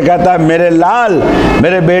बेटे से कहता है मेरे लाल,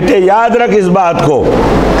 मेरे बेटे याद रख इस बात को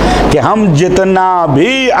कि हम जितना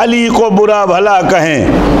भी अली को बुरा भला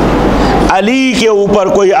कहें, अली के ऊपर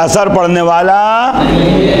कोई असर पड़ने वाला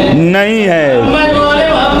नहीं है।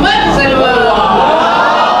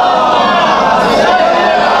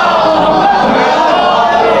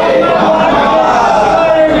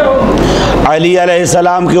 अली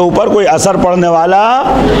अलैहिस्सलाम के ऊपर कोई असर पड़ने वाला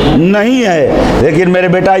नहीं है। लेकिन मेरे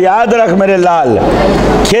बेटा याद रख मेरे लाल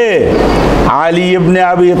के अली इब्न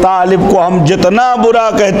अबी तालिब को हम जितना बुरा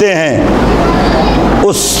कहते हैं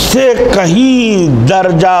उससे कहीं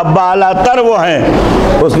दर्जा बालातर वो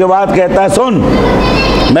हैं। उसके बाद कहता है सुन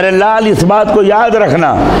मेरे लाल, इस बात को याद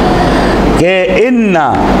रखना कि इन्ना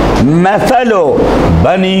मसलो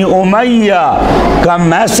बनी उमैया का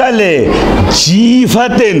मसले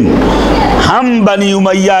जीफतिन, हम बनी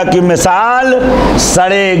उमैया की मिसाल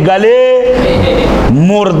सड़े गले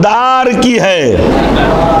मुर्दार की है।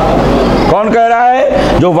 कौन कह रहा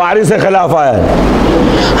है? जो वारिस खिलाफा है।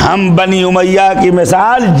 हम बनी उमैया की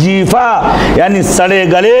मिसाल जीफा यानी सड़े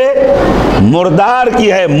गले मुर्दार की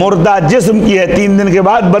है, मुर्दा जिस्म की है, 3 दिन के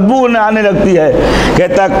बाद बदबू आने लगती है।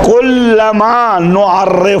 कहता कुल्लमा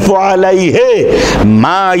नुअर्रिफु अलैहि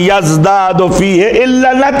मा यज़दादु फीहि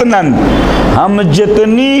इल्ला लतनन, हम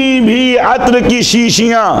जितनी भी अत्र की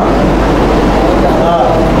शीशियां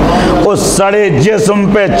उस सड़े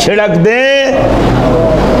जिस्म पे छिड़क दें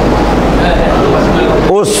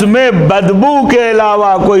उसमें बदबू के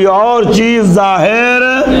अलावा कोई और चीज जाहिर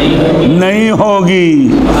नहीं होगी।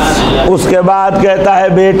 उसके बाद कहता है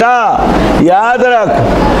बेटा याद रख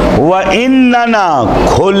व इन्नना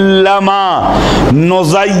खुल्लमा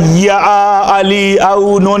नुज़य्या अली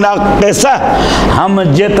औ नुनक़्क़िस, हम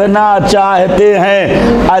जितना चाहते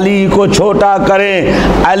हैं अली को छोटा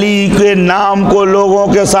करें, अली के नाम को लोगों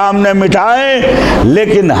के सामने मिटाएं,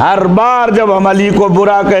 लेकिन हर बार जब हम अली को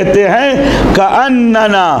बुरा कहते हैं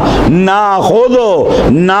कअन्नना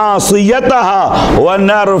नाख़ुदु नासियतहा व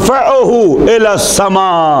नरफ़अहु इला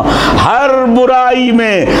समा, हर बुराई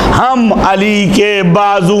में हम अली के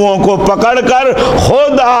बाजुओं को पकड़कर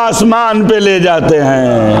खुद आसमान पे ले जाते हैं।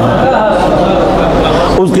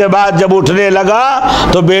 उसके बाद जब उठने लगा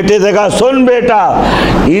तो बेटे से कहा सुन बेटा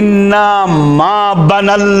इन्ना मा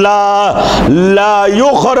बनल्लाह ला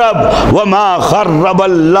युखरब व मा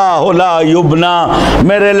खर्रबल्लाहु ला युबना,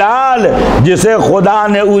 मेरे लाल जिसे खुदा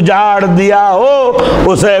ने उजाड़ दिया हो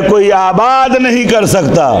उसे कोई आबाद नहीं कर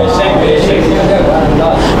सकता।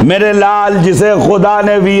 मेरे लाल जिसे खुदा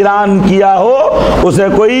ने वीरान किया हो उसे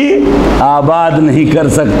कोई आबाद नहीं कर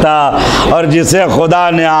सकता, और जिसे खुदा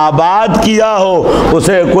ने आबाद किया हो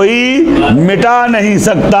उसे कोई मिटा नहीं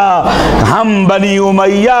सकता। हम बनी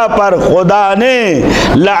उमैया पर खुदा ने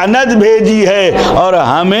लानत भेजी है और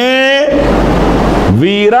हमें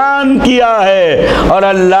वीरान किया है, और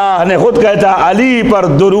अल्लाह ने खुद कहता अली पर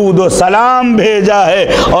दुरूद व सलाम भेजा है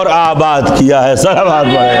और आबाद किया है। सलावत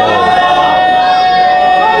पढ़े।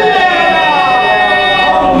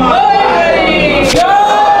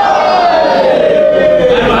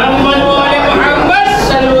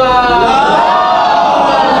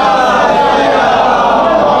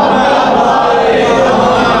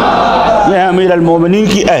 अमीर अल-मोमिनीन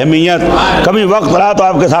की अहमियत कभी वक्त रहा तो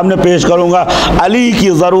आपके सामने पेश करूँगा। अली की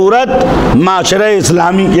ज़रूरत माशरे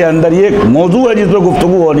इस्लामी के अंदर ये एक मौजू है जिस पर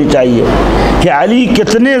गुफ्तगू होनी चाहिए कि अली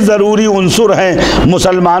कितने ज़रूरी उन्सुर हैं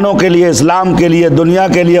मुसलमानों के लिए, इस्लाम के लिए, दुनिया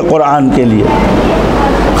के लिए, कुरान के लिए।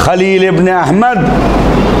 खलील इब्न अहमद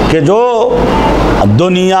के जो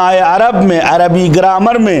दुनिया अरब में, अरबी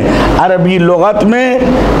ग्रामर में, अरबी लुगत में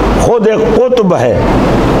खुद एक कुतुब है,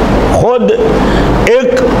 खुद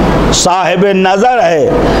एक साहिब नज़र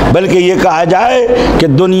है, बल्कि ये कहा जाए कि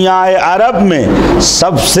दुनिया अरब में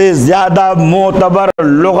सबसे ज़्यादा मोतबर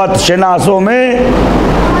लुगत शनासों में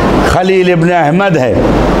खलील इब्न अहमद है।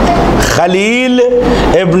 खलील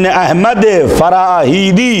इब्न अहमद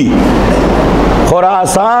फराहीदी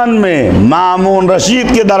खुरासान में मामून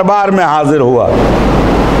रशीद के दरबार में हाजिर हुआ।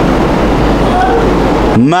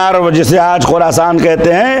 मर्व जिसे आज खुरासान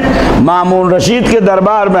कहते हैं, मामून रशीद के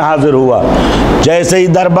दरबार में हाजिर हुआ। जैसे ही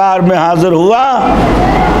दरबार में हाजिर हुआ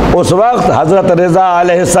उस वक्त हज़रत रेज़ा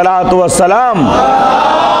अलैहिस्सलातु वस्सलाम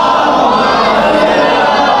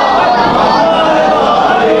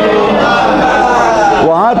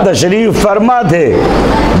वहाँ वहाँ तशरीफ़ फरमा थे।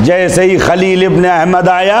 जैसे ही खलील इब्न अहमद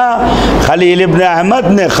आया, खलील इब्न अहमद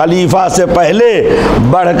ने खलीफा से पहले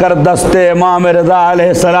बढ़कर दस्ते इमाम रज़ा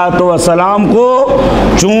अलैहिस्सलातु वस्सलाम को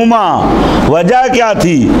चूमा। वजह क्या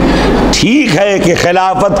थी? ठीक है कि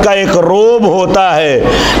खिलाफत का एक रोब होता है,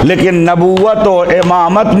 लेकिन नबूवत और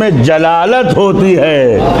इमामत में जलालत होती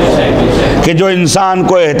है कि जो इंसान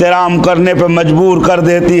को एहतराम करने पे मजबूर कर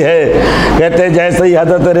देती है। कहते जैसे ही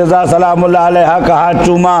हज़रत रज़ा सलामुल्लाह अलैहा का हाथ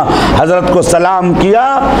चूमा, हज़रत को सलाम किया,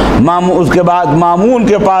 उसके बाद मामून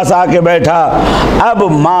के पास आके बैठा। अब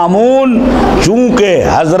मामून चूँकि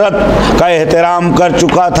हज़रत का एहतराम कर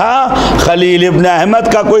चुका था, खलील इब्न अहमद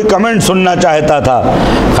का कोई कमेंट सुनना चाहता था।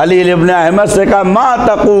 खलील इब्न अहमद से कहा, मा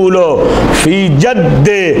तक़ूलो फ़ी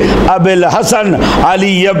जद्दे अबिल हसन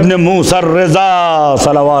अली इब्न मूसा रज़ा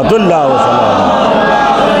सलवातुल्लाह व सलामुहु।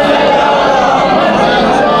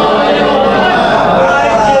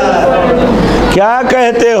 क्या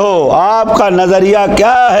कहते हो? आपका नज़रिया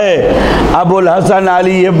क्या है अबुल हसन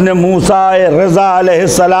अली इब्न मूसा रज़ा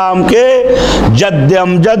अलैहिस्सलाम के जद्द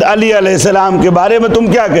अमजद अली अलैहिस्सलाम के बारे में तुम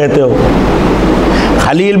क्या कहते हो?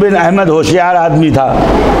 खलील बिन अहमद होशियार आदमी था।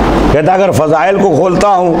 कहता अगर फ़ज़ाइल को खोलता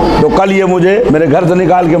हूँ तो कल ये मुझे मेरे घर से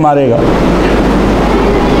निकाल के मारेगा,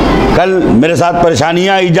 कल मेरे साथ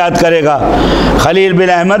परेशानियाँ ईजाद करेगा। खलील बिन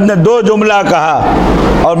अहमद ने दो जुमला कहा,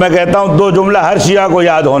 और मैं कहता हूँ दो जुमला हर शिया को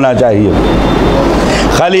याद होना चाहिए।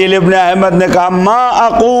 खलील इब्न अहमद ने कहा, मा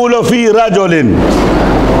अक़ूल फ़ी रजुलिन,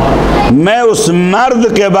 मैं उस मर्द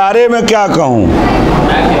के बारे में क्या कहूँ।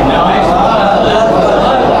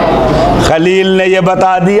 खलील ने यह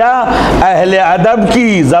बता दिया, अहले अदब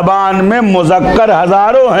की ज़बान में मुज़क्कर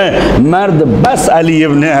हज़ारों हैं, मर्द बस अली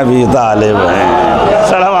इब्न अबी तालिब हैं।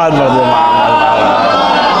 सलावत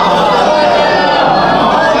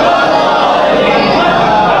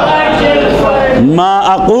मा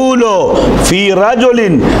अक़ूलो फ़ी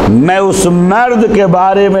रजुलिन, मैं उस मर्द के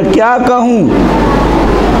बारे में क्या कहूँ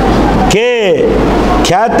के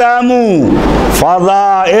ख़तमू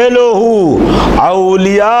फ़ज़ाइलुहु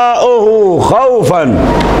औलियाउहु खौफ़न,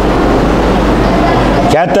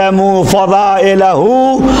 ख़तमू फ़ज़ाइलुहु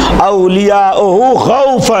औलियाउहु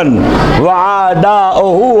खौफ़न व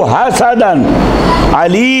आदाउहु हसदन।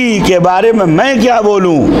 अली के बारे में मैं क्या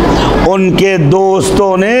बोलूँ? उनके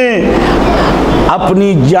दोस्तों ने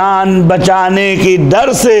अपनी जान बचाने की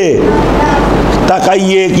डर से,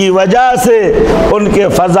 तक़य्ये की वजह से, उनके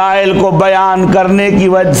फ़ज़ाइल को बयान करने की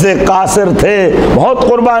वजह से कासिर थे, बहुत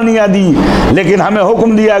कुर्बानियाँ दी। लेकिन हमें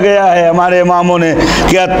हुक्म दिया गया है हमारे इमामों ने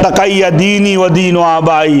कि तक़य्या दीनी व दीन व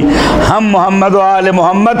आबाई, हम मोहम्मद व आले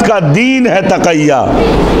मोहम्मद का दीन है तक़य्या।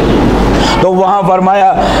 तो वहाँ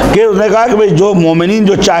फरमाया कि उसने कहा कि भाई जो मोमिनीन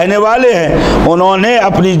जो चाहने वाले हैं, उन्होंने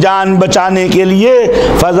अपनी जान बचाने के लिए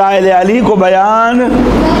फ़ज़ाइल अली को बयान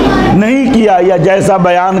नहीं किया, या जैसा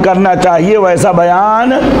बयान करना चाहिए वैसा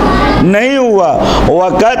बयान नहीं हुआ।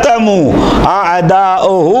 वक़तमू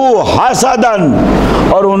आदाउहु हसदन,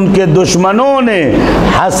 और उनके दुश्मनों ने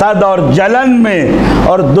हसद और जलन में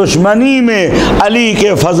और दुश्मनी में अली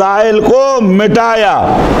के फ़ज़ाइल को मिटाया।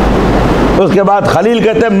 उसके बाद खलील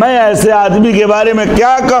कहते हैं मैं ऐसे आदमी के बारे में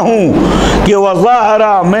क्या कहूँ कि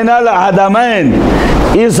वज़ाहरा मिनल अदमैन,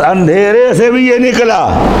 इस अंधेरे से भी ये निकला,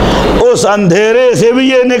 उस अंधेरे से भी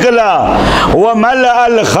ये निकला, व मल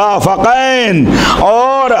अल खाफ़क़ैन,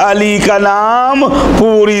 और अली का नाम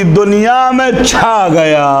पूरी दुनिया में छा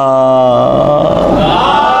गया।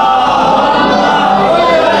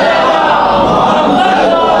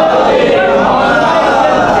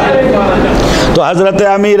 तो हज़रत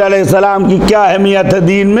अमीर अलैहिस्सलाम की क्या अहमियत है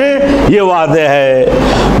दीन में, ये वाज़ेह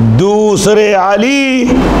है। दूसरे अली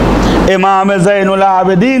इमाम ज़ैनुल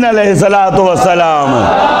आबिदीन अलैहिस्सलातु वस्सलाम।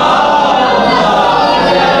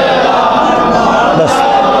 बस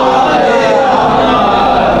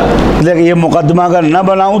लेकिन ये मुकदमा अगर न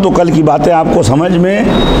बनाऊं तो कल की बातें आपको समझ में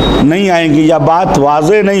नहीं आएंगी या बात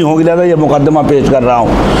वाज़ेह नहीं होगी, लिहाज़ा ये मुकदमा पेश कर रहा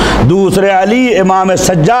हूँ। दूसरे अली इमाम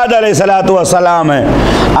सज्जाद अलैहिस्सलातु वस्सलाम है।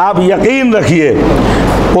 आप यकीन रखिए,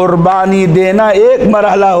 कुर्बानी देना एक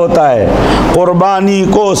मरहला होता है, कुर्बानी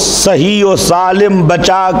को सही और सालिम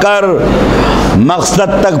बचाकर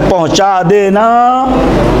मकसद तक पहुँचा देना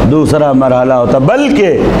दूसरा मरहला होता,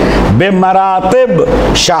 बल्कि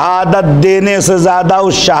बेमरातिब शहादत देने से ज़्यादा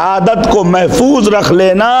उस शहादत को महफूज रख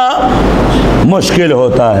लेना मुश्किल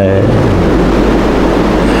होता है।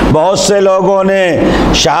 बहुत से लोगों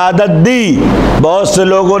ने शहादत दी, बहुत से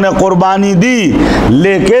लोगों ने कुर्बानी दी,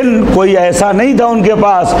 लेकिन कोई ऐसा नहीं था उनके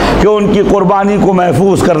पास कि उनकी कुर्बानी को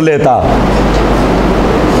महफूज कर लेता।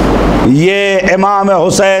 ये इमाम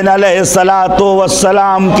हुसैन अलैहिस्सलातु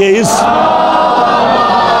वस्सलाम के इस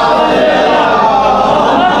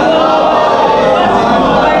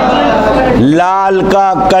लाल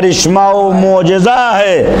का करिश्मा व मोजज़ा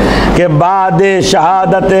है कि बाद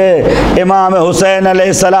शहादत इमाम हुसैन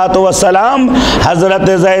अलैहिस्सलातु वस्सलाम हज़रत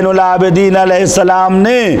ज़ैनुल आबिदीन अलैहिस्सलाम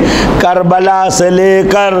ने करबला से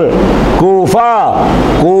लेकर कूफा,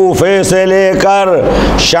 कूफे से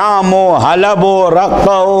लेकर शाम व हलब व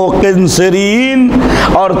रक़्क़ा व किंसरीन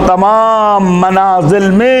और तमाम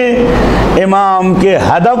मनाजिल में इमाम के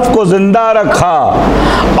हदफ को ज़िंदा रखा।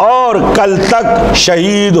 और कल तक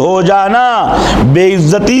शहीद हो जाना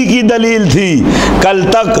बेइज्जती की दलील थी, कल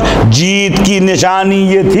तक जीत की निशानी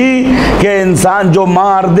ये थी कि इंसान जो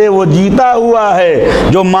मार दे वो जीता हुआ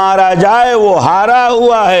है, जो मारा जाए वो हारा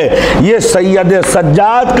हुआ है। ये सैयद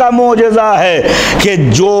सज्जाद का मोजज़ा है कि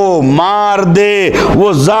जो मार दे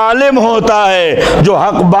वो जालिम होता है, जो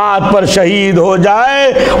हक बात पर शहीद हो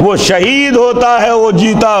जाए वो शहीद होता है, वो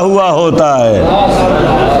जीता हुआ होता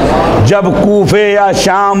है। जब कूफे या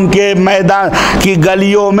शाम के मैदान की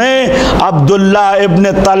गलियों में अब्दुल्ला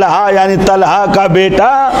इब्न तलहा यानी तलहा का बेटा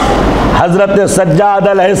हजरत सज्जाद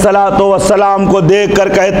अलैहिस्सलातु वस्सलाम को देख कर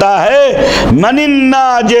कहता है,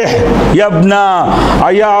 मनिन्नाजिह यब्ना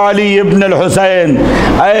या अली इब्न अल हुसैन,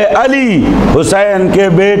 ऐ अली हुसैन के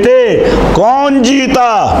बेटे कौन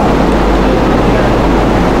जीता?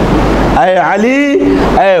 ऐ अली,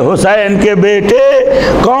 ऐ हुसैन के बेटे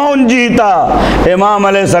कौन जीता? इमाम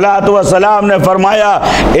अलैहिस्सलातु वस्सलाम ने फरमाया,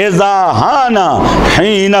 इज़ा हाना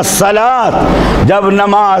हीन सलात, जब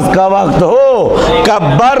नमाज का वक्त हो,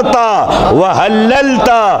 कब्बरता व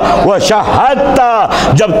हल्ललता व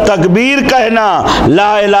शहदता, जब तकबीर कहना,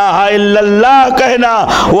 ला इलाहा इल्लल्लाह कहना,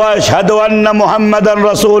 व अशहदु अन्न मुहम्मदन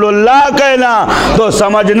रसूलुल्लाह कहना, तो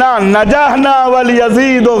समझना नजहना वल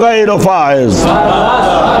यजीद गैर फाइज,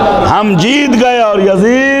 हम जीत गए और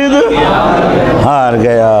यजीद हार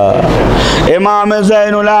गया। इमाम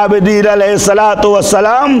ज़ैनुल आबिदीन अलैहिस्सलातु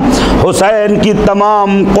वस्सलाम हुसैन की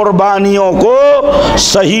तमाम कुर्बानियों को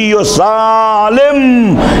सही और सालिम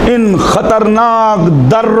इन खतरनाक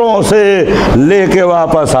दर्रों से लेके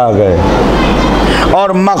वापस आ गए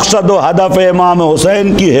और मकसद व हदफ इमाम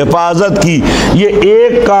हुसैन की हिफाजत की। ये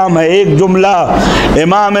एक काम है, एक जुमला।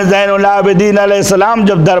 इमाम ज़ैनुल आबिदीन अलैहिस्सलाम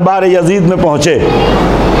जब दरबार यजीद में पहुँचे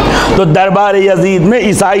तो दरबार यजीद में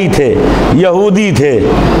ईसाई थे, यहूदी थे,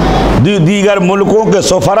 दीगर मुल्कों के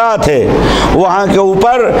सफरा थे। वहाँ के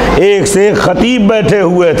ऊपर एक से एक खतीब बैठे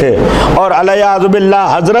हुए थे और अलयाज़ु बिल्लाह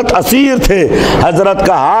हज़रत असीर थे, हज़रत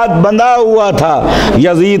का हाथ बंधा हुआ था।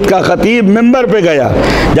 यजीद का खतीब मिंबर पे गया,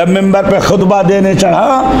 जब मिंबर पे खुतबा देने चढ़ा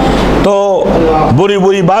तो बुरी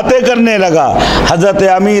बुरी बातें करने लगा। हज़रत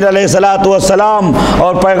अमीर अलैहिस्सलातु वस्सलाम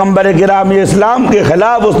और पैगम्बर गिरामी इस्लाम के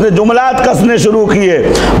ख़िलाफ़ उसने जुमलात कसने शुरू किए,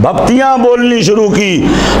 भक्तियाँ बोलनी शुरू की।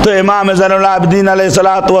 तो इमाम ज़ैनुल आबिदीन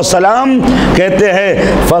अलैहिस्सलातु वस्सलाम कहते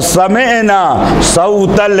हैं, फसमेना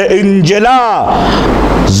सौतल इंजला,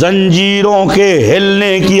 जंजीरों के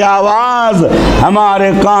हिलने की आवाज़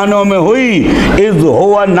हमारे कानों में हुई। इज़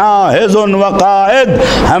हुवा नाहिज़ुन वक़ाइद,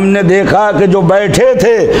 हमने देखा कि जो बैठे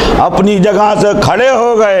थे अपनी जगह से खड़े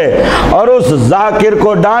हो गए और उस जाकिर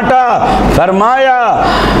को डांटा। फरमाया,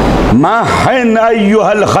 महन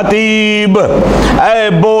अय्युहल खतीब, ऐ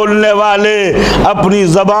बोलने वाले अपनी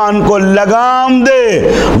ज़बान को लगाम दे।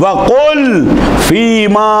 वक़ुल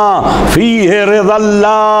फ़ीमा फ़ीह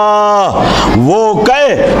रिज़ल्लाह, वो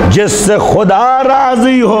कह जिससे खुदा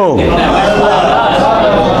राज़ी हो।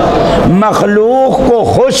 मखलूक को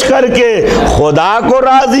खुश करके खुदा को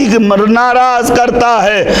राज़ी नाराज़ करता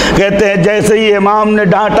है। कहते हैं जैसे ही इमाम ने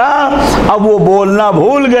डांटा अब वो बोलना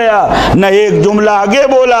भूल गया, न एक जुमला आगे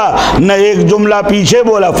बोला न एक जुमला पीछे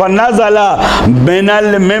बोला। फनज़ला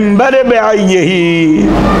मिनल मिंबर बिअय्यही,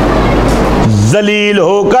 जलील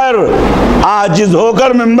होकर आजिज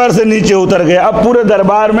होकर मिंबर से नीचे उतर गए। अब पूरे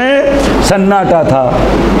दरबार में सन्नाटा था।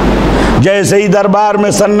 जैसे ही दरबार में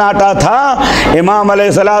सन्नाटा था, इमाम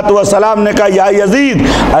अलैहिस्सलातु वस्सलाम ने कहा, या यजीद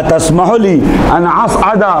अतस्महु ली अन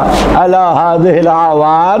असअदा अला हाज़िहिल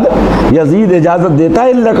आवाद, यजीद इजाज़त देता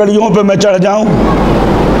है इन लकड़ियों पे मैं चढ़ जाऊं?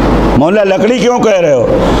 मौला लकड़ी क्यों कह रहे हो?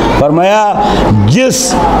 फरमाया,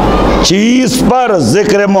 जिस चीज़ पर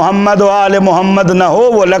ज़िक्र मोहम्मद व आले मोहम्मद न हो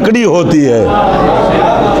वो लकड़ी होती है,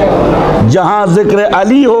 जहाँ ज़िक्र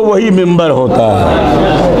अली हो वही मिंबर होता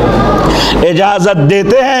है। इजाज़त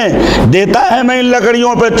देते हैं, देता है मैं इन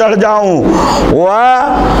लकड़ियों पे चढ़ जाऊं। व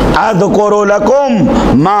अज़कुरु लकुम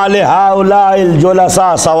मा लिहाउलाइल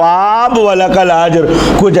जुलसा सवाब व लकल अज्र,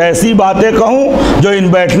 कुछ ऐसी बातें कहूं जो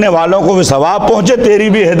इन बैठने वालों को भी सवाब पहुंचे, तेरी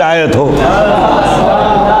भी हिदायत हो।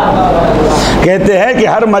 कहते हैं कि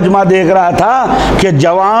हर मजमा देख रहा था कि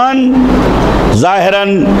जवान ज़ाहिरन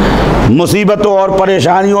मुसीबतों और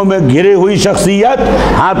परेशानियों में घिरी हुई शख्सियत,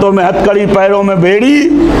 हाथों में हथकड़ी पैरों में बेड़ी,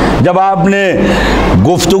 जब आपने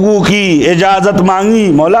गुफ्तगू की इजाज़त मांगी,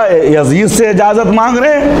 मौला यजीद से इजाज़त मांग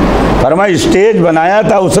रहे हैं, फरमाया स्टेज बनाया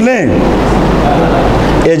था उसने,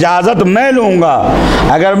 इजाज़त मैं लूँगा।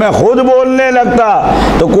 अगर मैं खुद बोलने लगता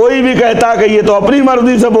तो कोई भी कहता कि ये तो अपनी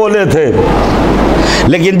मर्जी से बोले थे,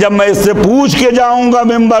 लेकिन जब मैं इससे पूछ के जाऊंगा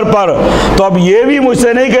मिंबर पर तो अब ये भी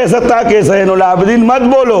मुझसे नहीं कह सकता कि ज़ैनुल आबिदीन मत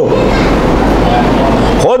बोलो,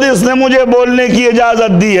 खुद इसने मुझे बोलने की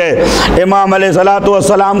इजाज़त दी है। इमाम अलैहिस्सलातु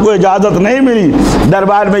वस्सलाम को इजाज़त नहीं मिली,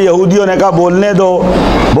 दरबार में यहूदियों ने कहा बोलने दो,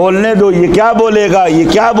 बोलने दो, ये क्या बोलेगा, ये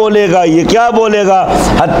क्या बोलेगा, ये क्या बोलेगा,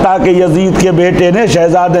 हत्ता कि यजीद के बेटे ने,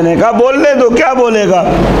 शहजादे ने कहा बोलने दो, क्या बोलेगा।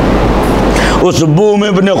 उस बूम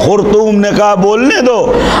इब्न खुरतूम ने कहा बोलने दो।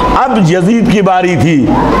 अब यजीद की बारी थी,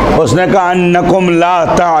 उसने कहा अन्नकुम ला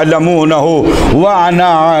तालमूनहु व अना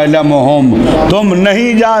आलमुहुम, तुम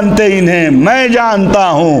नहीं जानते इन्हें, मैं जानता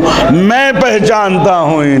हूँ, मैं पहचानता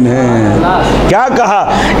हूँ इन्हें। क्या कहा,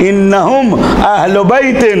 इन्नहुम अहलु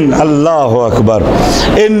बैतिन, अल्लाहु अकबर,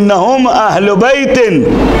 इन्नहुम अहलु बैतिन।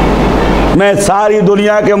 मैं सारी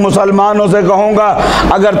दुनिया के मुसलमानों से कहूँगा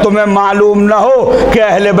अगर तुम्हें मालूम न हो कि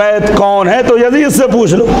अहले बैत कौन है तो यजीद से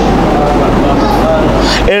पूछ लो।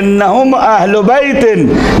 इन्नहुम अहलु बैतिन,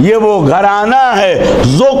 ये वो घराना है,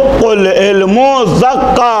 ज़ुक़्क़ुल इल्मु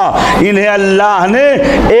ज़क्का, इन्हें अल्लाह ने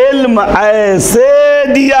इल्म ऐसे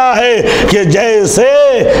दिया है कि जैसे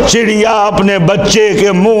चिड़िया अपने बच्चे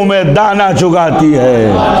के मुंह में दाना चुगाती है।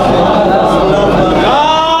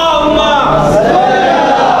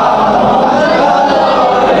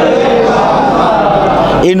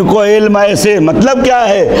 इनको इल्म ऐसे, मतलब क्या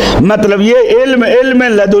है, मतलब ये इल्म इल्म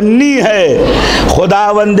लदुन्नी है,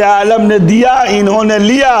 खुदावंद आलम ने दिया, इन्होंने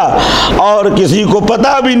लिया, और किसी को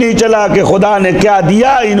पता भी नहीं चला कि खुदा ने क्या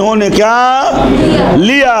दिया, इन्होंने क्या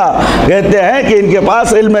लिया। कहते हैं कि इनके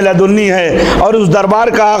पास इल्म लदुन्नी है। और उस दरबार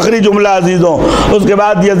का आखिरी जुमला अजीजों, उसके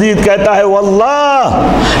बाद यजीद कहता है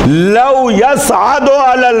वल्लाह लौ यसअदु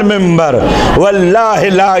अलल मिंबर वल्लाहि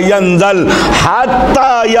ला यंज़ल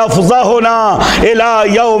हत्ता यफ़ज़हुना इला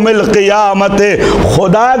यौमिल क़ियामत,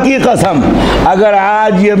 खुदा की कसम अगर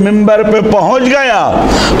आज ये मिंबर पे पहुंच गया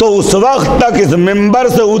तो उस वक्त तक इस मिंबर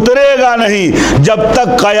से उतरेगा नहीं जब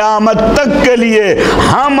तक क़यामत तक के लिए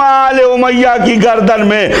हम आले उमैया की गर्दन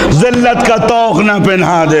में ज़िल्लत का तौक़ न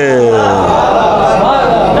पहना दे।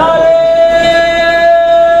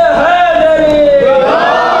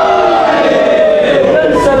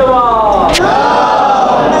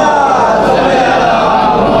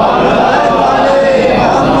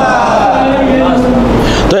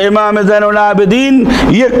 इमाम ज़ैनुल आबिदीन,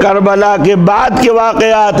 ये करबला के बाद के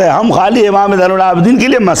वाक़यात है। हम खाली इमाम ज़ैनुल आबिदीन के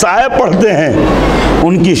लिए मसाइब पढ़ते हैं,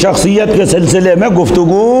 उनकी शख्सियत के सिलसिले में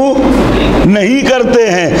गुफ्तगू नहीं करते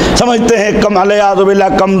हैं। समझते हैं अलयाज़ुबिल्लाह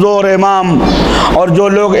कमज़ोर इमाम, और जो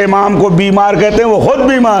लोग इमाम को बीमार कहते हैं वो खुद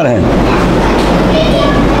बीमार हैं,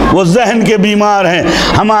 वो जहन के बीमार हैं।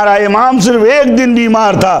 हमारा इमाम सिर्फ एक दिन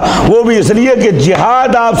बीमार था, वो भी इसलिए कि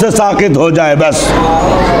जिहाद आपसे साकित हो जाए बस।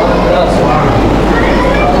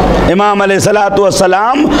 इमाम अलैहिस्सलातु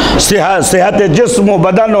वस्सलाम सेहत जिस्म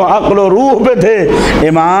बदन और अक़्ल और रूह पे थे।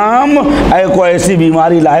 इमाम को ऐसी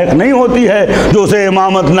बीमारी लायक नहीं होती है जो उसे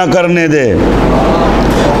इमामत न करने दे।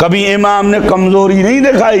 कभी इमाम ने कमज़ोरी नहीं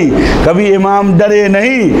दिखाई, कभी इमाम डरे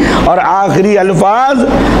नहीं। और आखिरी अल्फाज,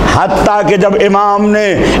 हत्ता कि जब इमाम ने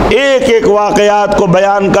एक एक वाक़यात को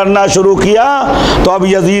बयान करना शुरू किया तो अब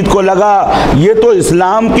यजीद को लगा ये तो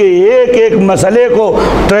इस्लाम के एक एक मसले को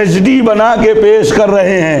ट्रेजिडी बना के पेश कर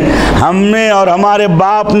रहे हैं। हमने और हमारे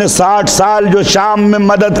बाप ने 60 साल जो शाम में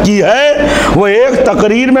मदद की है वो एक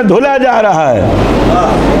तकरीर में धुला जा रहा है,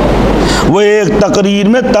 वो एक तकरीर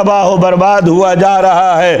में तबाह बर्बाद हुआ जा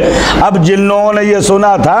रहा है। अब जिन लोगों ने ये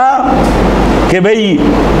सुना था कि भाई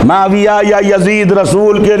माविया या यजीद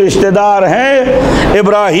रसूल के रिश्तेदार हैं,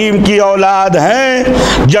 इब्राहीम की औलाद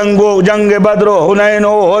हैं, जंग बद्र हुनैन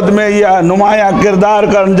ओहद में यह नुमाया किरदार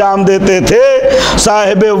का अंजाम देते थे,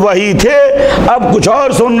 साहिब वही थे, अब कुछ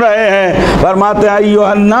और सुन रहे हैं। फरमाते हैं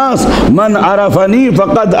अय्युहन्नास मन अरफनी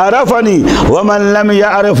फ़क़द अरफनी व मन लम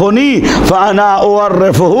यअरिफनी फ़अना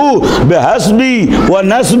उअर्रिफुहु बिहस्बी व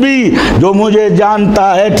नस्बी। जो मुझे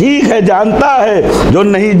जानता है ठीक है, जानता है, जो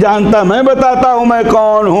नहीं जानता मैं बताता बताता हूँ मैं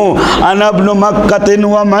कौन हूँ। अनब्नु मक्कतिन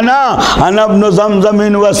व मना अनब्नु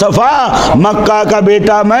जमजमिन व सफ़ा, मक्का का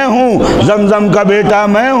बेटा मैं हूँ, जमजम का बेटा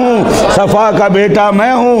मैं हूँ, सफ़ा का बेटा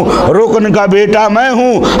मैं हूँ, रुकन का बेटा मैं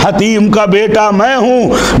हूँ, हतीम का बेटा मैं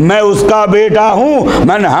हूँ। मैं उसका बेटा हूँ।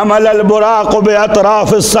 मन हमल बुराक बे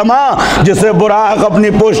अतराफ समा, जिसे बुराक अपनी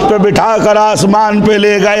पुष्ट पे बिठा कर आसमान पे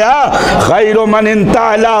ले गया। खैरो मन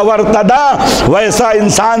इंताला वर्तदा, वैसा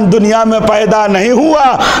इंसान दुनिया में पैदा नहीं हुआ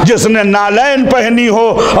जिसने नालैन पहनी हो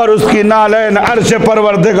और उसकी नालैन अर्श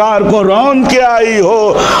परवरदिगार को रौन के आई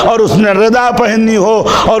हो, और उसने रिदा पहनी हो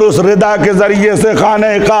और उस रिदा के जरिए से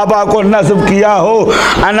खाने काबा को नस्ब किया हो।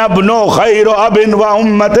 अनबनो खैरो अबिन व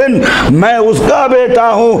उम्मतिन, मैं उसका बेटा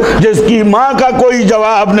हूँ जिसकी माँ का कोई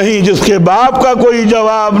जवाब नहीं, जिसके बाप का कोई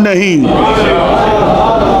जवाब नहीं।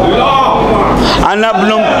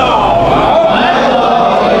 अनबनो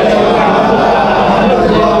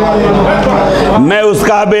मैं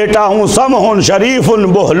उसका बेटा हूँ। समहुन शरीफुन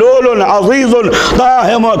बहलूल अजीज़ुन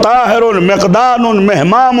ताहिरुन मिक़दानुन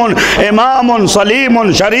मेहमामुन इमामुन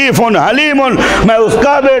सलीमुन शरीफुन हलीमुन, मैं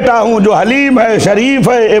उसका बेटा हूँ जो हलीम है, शरीफ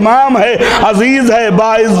है, इमाम है, अजीज़ है,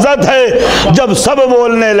 बाइज़्ज़त है। जब सब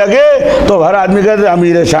बोलने लगे तो हर आदमी कहते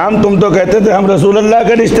अमीर शाम, तुम तो कहते थे हम रसूल अल्लाह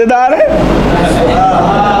के रिश्तेदार हैं।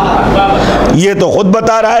 ये तो खुद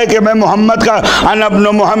बता रहा है कि मैं मोहम्मद का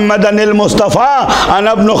अनब्नु मोहम्मद अनिल मुस्तफ़ा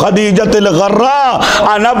अनब्नु खदीजतिल गर्रा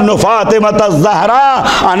अनब्नु फातिमत ज़हरा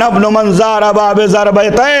अनब्नु मंज़ार बाब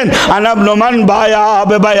ज़रबैतैन अनब्नु मन बाया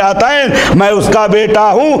अब बयातैन, मैं उसका बेटा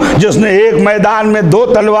हूँ जिसने एक मैदान में दो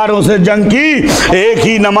तलवारों से जंग की, एक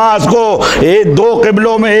ही नमाज को दो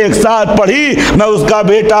क़िबलों में एक साथ पढ़ी। मैं उसका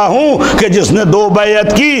बेटा हूँ कि जिसने दो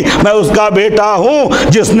बैयत की। मैं उसका बेटा हूँ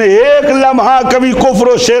जिसने एक लम्हा कभी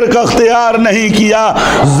कुफ्र शिर्क अख्तियार नहीं किया।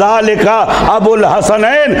 ज़ालिका अबुल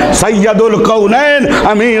हसनैन सैयदुल कौनैन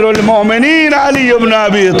अमीरुल मोमिनीन अली इब्न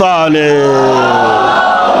अबी तालिब।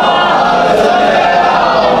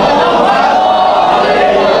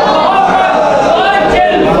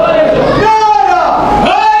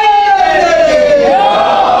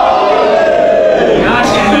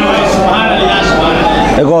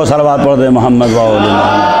 एक और सलवात पढ़ दे मोहम्मद वाली।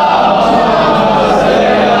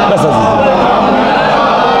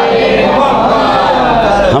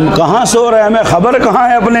 हम कहाँ सो रहे हैं, हमें ख़बर कहाँ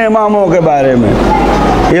है अपने इमामों के बारे में।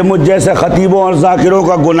 ये मुझ जैसे ख़तीबों और ज़ाकिरों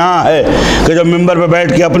का गुनाह है कि जब मिंबर पे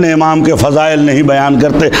बैठ के अपने इमाम के फ़ज़ाइल नहीं बयान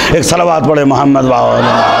करते। एक सलवात पढ़े मोहम्मद वाली।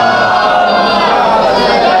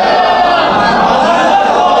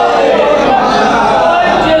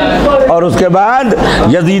 और उसके बाद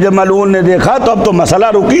यजीद मलून ने देखा तो अब तो मसला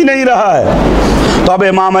रुक ही नहीं रहा है। तो अब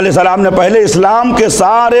इमाम अलैहिस्सलाम ने पहले इस्लाम के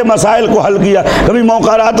सारे मसाइल को हल किया। कभी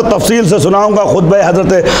मौका रहा तो तफसील से सुनाऊंगा खुतबा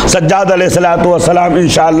हज़रत सज्जाद अलैहिस्सलाम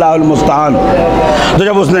इंशाअल्लाह अल मुस्तान। तो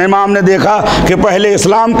जब उसने इमाम ने देखा कि पहले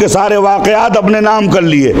इस्लाम के सारे वाक़यात अपने नाम कर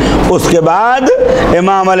लिए, उसके बाद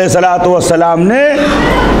इमाम अलैहिस्सलाम ने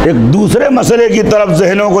एक दूसरे मसले की तरफ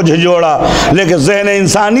जहनों को झिझोड़ा। लेकिन जहन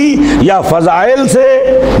इंसानी या फ़ज़ाइल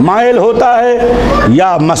से माइल होता है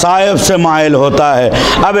या मसाइब से माइल होता है।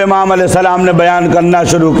 अब इमाम अलैहिस्सलाम ने बयान करना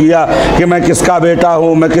शुरू किया कि मैं किसका बेटा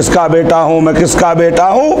हूँ, मैं किसका बेटा हूँ, मैं किसका बेटा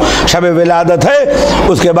हूँ। शब विलादत है।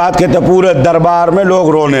 उसके बाद कहते पूरे दरबार में लोग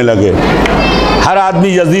रोने लगे। हर आदमी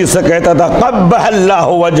यजीद से कहता था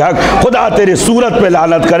क़ब्बहल्लाहु वजहक, खुदा तेरी सूरत पे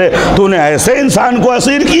लानत करे, तूने ऐसे इंसान को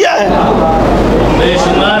असीर किया है,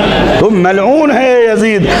 तुम मलऊन है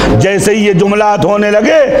यजीद। जैसे ही ये जुमलात होने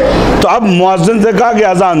लगे तो अब मुअज्जिन से कहा कि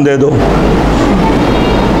अजान दे दो।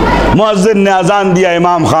 मुअज्जिन ने अजान दिया,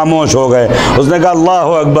 इमाम खामोश हो गए। उसने कहा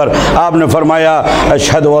अल्लाहु अकबर। आपने फरमाया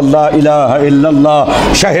अशहदु अल्ला इलाहा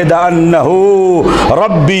इल्लल्लाह शहिद अन्नहु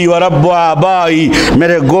रब्बी व रब्बु आबाई,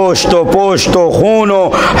 मेरे गोश्तो पोश्तो खूनो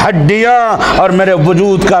हड्डियाँ और मेरे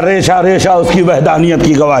वजूद का रेशा रेशा उसकी वहदानियत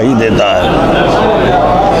की गवाही देता है।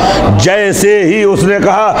 जैसे ही उसने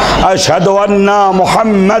कहा अशहदु अन्ना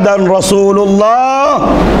मुहम्मदन रसूलुल्लाह,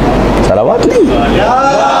 सलावत नहीं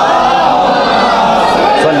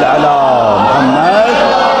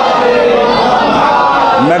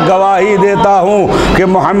मैं गवाही देता हूँ कि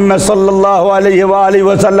मोहम्मद सल्लल्लाहु अलैहि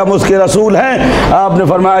वसल्लम उसके रसूल हैं। आपने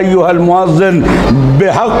फरमाया अय्युहल मुअज्जिन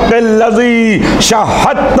बिहक़्क़िल्लज़ी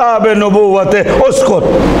शहदता बिनुबुव्वते उसकुत,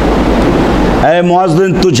 ऐ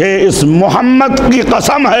मुअज्जिन तुझे इस मोहम्मद की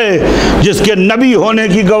कसम है जिसके नबी होने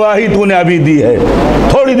की गवाही तूने अभी दी है,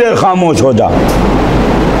 थोड़ी देर खामोश हो जा।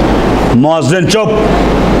 मुअज्जिन चुप।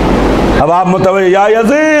 अब आप मुतवज्जो या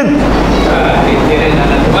यजीद,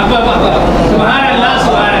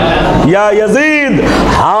 या यजीद,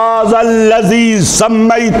 हाज़ हाज़ल्लज़ी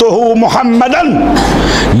सम्मैतुहु मुहम्मदन,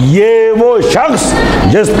 ये वो शख्स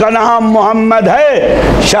जिसका नाम मोहम्मद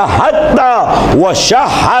है। शहदता व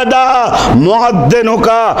शहदा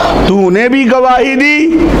मुअद्दिनुका, तूने भी गवाही दी,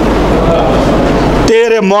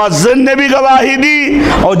 तेरे मुअज्जिन ने भी गवाही दी,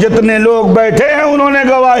 और जितने लोग बैठे हैं उन्होंने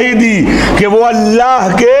गवाही दी कि वो अल्लाह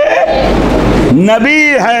के नबी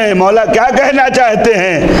हैं। मौला क्या कहना चाहते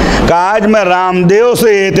हैं कि आज मैं रामदेव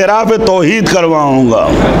से एतराफ़ तौहीद करवाऊंगा।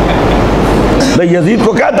 भाई यजीद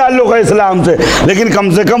को क्या ताल्लुक़ है इस्लाम से, लेकिन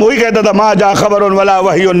कम से कम वही कहता था मा जा खबरुन वला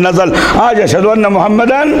वहीयुन नज़ल, आज अशहदु अन्ना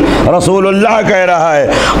मुहम्मदन रसूलुल्लाह कह रहा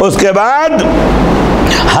है। उसके बाद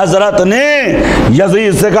हजरत ने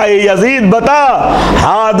यजीद से कहा, यजीद बता,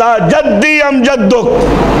 हादा जद्दी अम जद्दुक,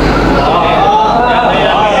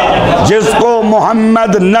 जिसको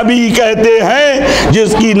मोहम्मद नबी कहते हैं,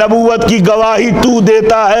 जिसकी नबूवत की गवाही तू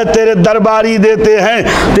देता है, तेरे दरबारी देते हैं,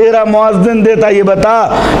 तेरा मुअज्जिन देता, ये बता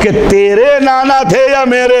कि तेरे नाना थे या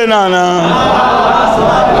मेरे नाना?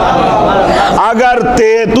 अगर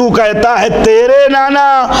तू कहता है तेरे नाना,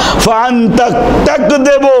 फ़ान तक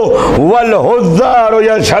देबो वल हुज़्ज़ार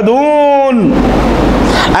यशहदून,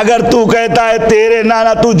 अगर तू कहता है तेरे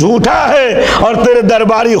नाना, तू झूठा है और तेरे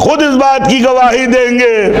दरबारी खुद इस बात की गवाही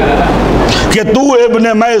देंगे कि तू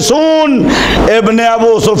इब्ने मैसून, इब्ने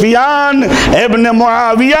अबू सुफियान, इब्ने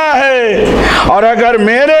मुआविया है, और अगर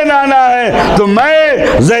मेरे नाना है तो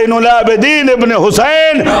मैं ज़ैनुल आबिदीन इब्ने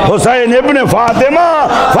हुसैन, हुसैन इब्ने फातिमा,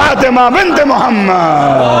 फातिमा बिन्त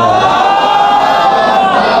मोहम्मद।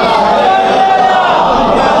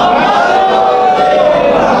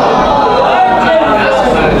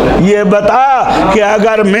 ये बता कि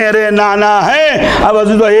अगर मेरे नाना हैं। अब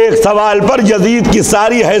अजीज़ो एक सवाल पर यजीद की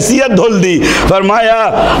सारी हैसियत धुल दी। फरमाया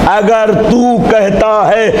अगर तू कहता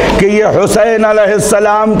है कि ये हुसैन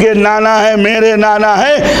अलैहिस्सलाम के नाना है, मेरे नाना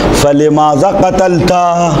है, फलिमाज़ा क़तलता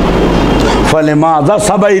फलिमाज़ा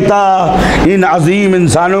सबैता, इन अजीम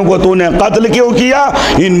इंसानों को तूने कत्ल क्यों किया,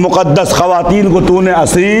 इन मुक़द्दस ख़वातीन को तूने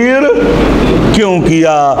असीर क्यों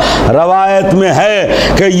किया। रवायत में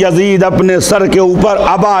है कि यजीद अपने सर के ऊपर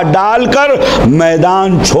अबा डालकर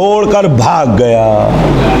मैदान छोड़कर भाग गया।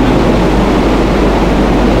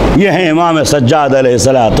 ये है इमाम सज्जाद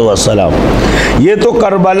अलैहिस्सलातु वस्सलाम। ये तो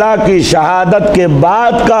करबला की शहादत के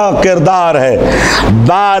बाद का किरदार है।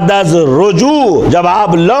 बादज़ रुजू, जब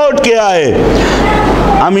आप लौट के आए,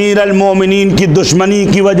 अमीर अल मोमिनीन की दुश्मनी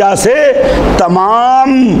की वजह से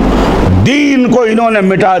तमाम दीन को इन्होंने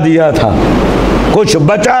मिटा दिया था, कुछ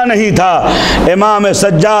बचा नहीं था। इमाम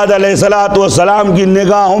सज्जाद अलैहिस्सलातु वस्सलाम की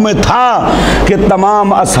निगाहों में था कि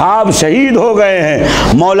तमाम असहाब शहीद हो गए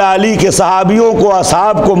हैं। मौला अली के सहाबियों को,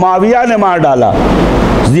 असहाब को माविया ने मार डाला,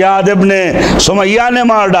 ज़ियाद इब्ने सुमैया ने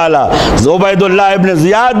मार डाला, ज़ुबैदुल्लाह इब्ने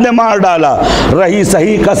ज़ियाद ने मार डाला। रही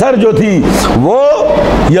सही कसर जो थी वो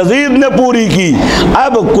यजीद ने पूरी की।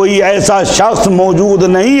 अब कोई ऐसा शख्स मौजूद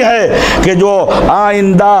नहीं है कि जो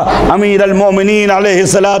आइंदा अमीर अल मोमिनीन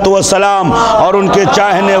अलैहिस्सलातु वस्सलाम और उनके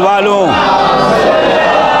चाहने वालों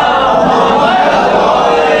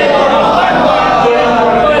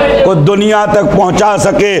को दुनिया तक पहुंचा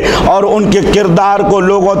सके और उनके किरदार को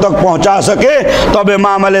लोगों तक पहुंचा सके। तो अब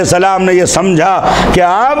इमाम अलैहिस्सलाम ने यह समझा कि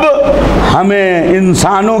अब हमें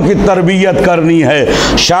इंसानों की तरबियत करनी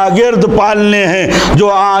है, शागिर्द पालने हैं जो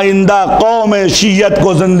आइंदा कौम शियत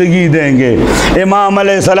को ज़िंदगी देंगे। इमाम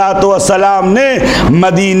अलैहिस्सलातु वस्सलाम ने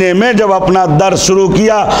मदीने में जब अपना दर्स शुरू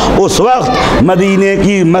किया, उस वक्त मदीने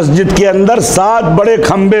की मस्जिद के अंदर 7 बड़े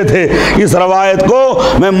खम्बे थे। इस रवायत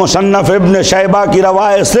को मैं मुसन्नफ़ इब्न शैबा की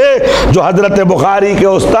रवायत से, जो हज़रत बुखारी के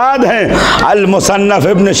उस्ताद हैं, अल मुसन्नफ़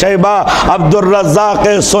इब्न शैबा अब्दुर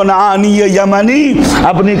रज़्ज़ाक़ सुनआनी यमनी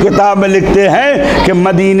अपनी किताब में लिखते हैं कि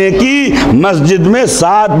मदीने की मस्जिद में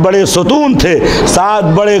 7 बड़े सुतून थे, 7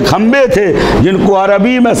 बड़े खम्बे थे, जिनको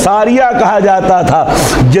अरबी में सारिया कहा जाता था,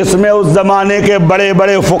 जिसमें उस ज़माने के बड़े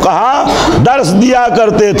बड़े फ़ुक़हा दर्स दिया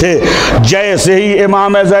करते थे। जैसे ही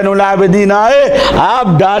इमाम ज़ैनुल आबिदीन आए,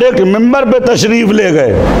 आप डायरेक्ट मिंबर पे तशरीफ़ ले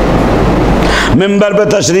गए। मिंबर पे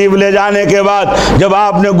तशरीफ़ ले जाने के बाद जब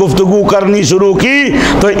आपने गुफ्तगू करनी शुरू की,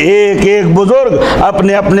 तो एक एक बुजुर्ग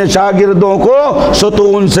अपने अपने शागिर्दों को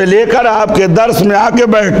सुतून से लेकर आपके दर्स में आके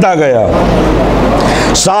बैठता गया।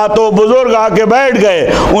 7 बुजुर्ग आके बैठ गए।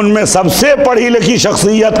 उनमें सबसे पढ़ी लिखी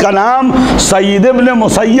शख्सियत का नाम सईद इब्न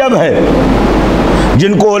मुसय्यब है,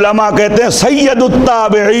 जिनको उलमा कहते हैं सैयदुत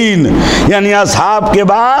ताबिईन, यानी असहाब के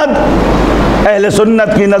बाद अहले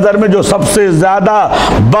सुन्नत की नज़र में जो सबसे ज़्यादा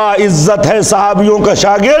बाइज़्ज़त है सहाबियों का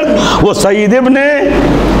शागिर्द, वो सईद इब्ने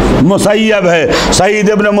मुसैयब है। सईद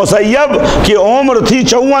इब्ने मुसैयब की उम्र थी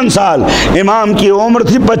 54 साल, इमाम की उम्र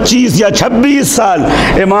थी 25 या 26 साल।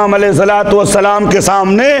 इमाम अलैहिस्सलातु वस्सलाम के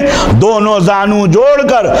सामने दोनों जानू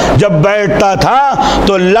जोड़कर जब बैठता था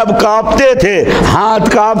तो लब कांपते थे, हाथ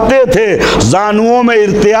कांपते थे, जानुओं में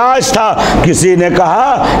इर्तियाज था। किसी ने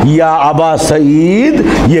कहा, या अबा सईद,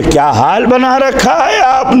 ये क्या हाल बना रखा है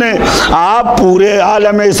आपने? आप पूरे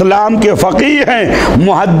आलम इस्लाम के फ़क़ीह हैं,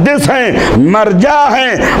 मुहद्दिस हैं, मरजा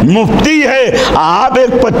हैं, मुफ्ती है, आप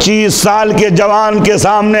एक 25 साल के जवान के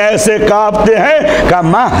सामने ऐसे कांपते हैं? का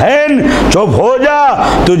महन, चुप हो जा,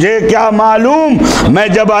 तुझे क्या मालूम, मैं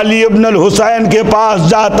जब अली इब्न अल हुसैन के पास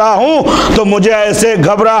जाता हूँ तो मुझे ऐसे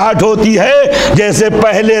घबराहट होती है जैसे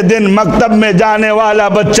पहले दिन मकतब में जाने वाला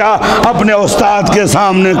बच्चा अपने उस्ताद के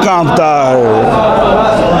सामने कांपता है।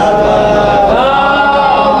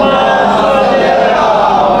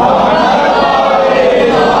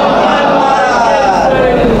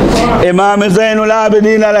 इमाम ज़ैनुल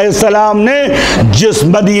आबिदीन अलैहिस्सलाम ने जिस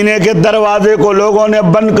मदीने के दरवाजे को लोगों ने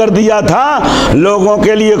बंद कर दिया था, लोगों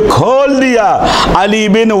के लिए खोल दिया। अली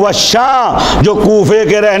बिन वशा जो कूफे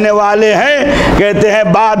के रहने वाले हैं, कहते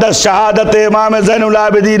हैं बाद शहादत इमाम ज़ैनुल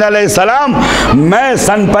आबिदीन अलैहिस्सलाम मैं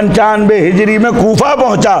सन 95 हिजरी में कूफा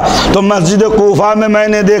पहुंचा तो मस्जिद कूफा में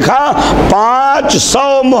मैंने देखा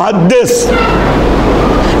 500 मुहद्दिस,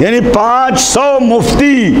 यानी 500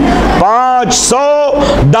 मुफ्ती, 500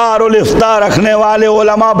 दारुल इफ्ता रखने वाले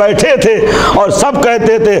उलमा बैठे थे और सब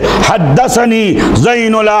कहते थे हद्दसनी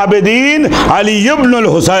ज़ैनुल आबिदीन अली इब्नुल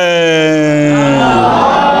हुसैन।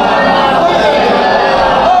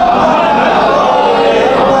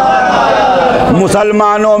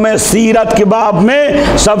 मुसलमानों में सीरत के बाब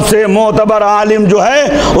में सबसे मोतबर आलिम जो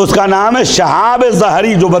है उसका नाम है शहाब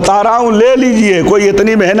ज़हरी, जो बता रहा हूँ ले लीजिए, कोई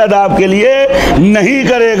इतनी मेहनत आपके लिए नहीं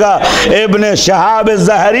करेगा। इब्ने शहाब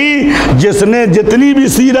ज़हरी जिसने जितनी भी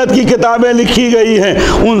सीरत की किताबें लिखी गई हैं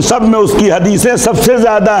उन सब में उसकी हदीसें सबसे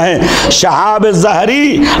ज़्यादा हैं। शहाब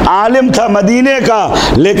ज़हरी आलिम था मदीने का,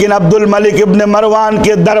 लेकिन अब्दुल मलिक इब्ने मरवान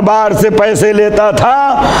के दरबार से पैसे लेता था,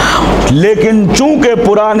 लेकिन चूंकि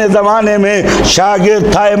पुराने ज़माने में शागिर्द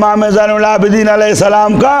था इमाम ज़ैनुल आबिदीन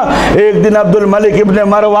अलैहिस्सलाम का, एक दिन अब्दुल मलिक इब्ने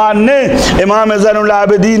मरवान ने इमाम ज़ैनुल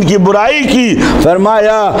आबिदीन की बुराई की,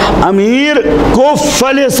 फरमाया अमीर कुफ़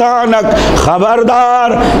लिसानक,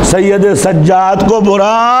 खबरदार सैयद सज्जाद को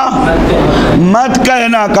बुरा मत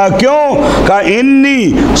कहना। का क्यों? का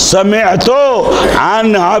इन्नी समिअतु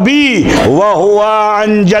अन अबी व हुवा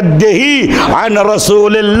अन जद्दिही अन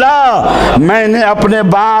रसूलिल्लाह, मैंने अपने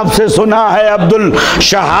बाप से सुना है, अब्दुल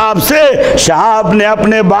शहाब से, शहाब ने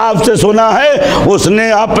अपने बाप से सुना है, उसने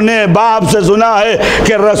अपने बाप से सुना है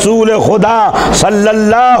कि रसूल खुदा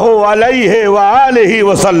सल्लल्लाहु अलैहि व आलिहि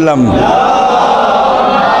वसल्लम,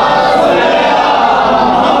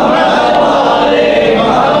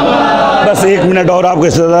 बस एक मिनट और आपको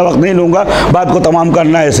इससे ज़्यादा वक्त नहीं लूँगा, बात को तमाम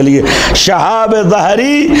करना है इसलिए। शहाब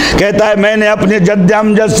ज़हरी कहता है मैंने अपने जद्द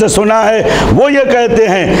अमजद से सुना है, वो ये कहते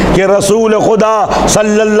हैं कि रसूल खुदा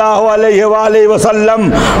सल्लल्लाहु अलैहि वसल्लम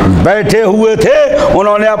बैठे हुए थे,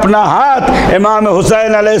 उन्होंने अपना हाथ इमाम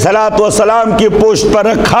हुसैन अलैहिस्सलातु वस्सलाम की पुष्ट पर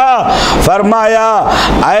रखा, फरमाया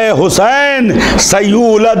ऐ हुसैन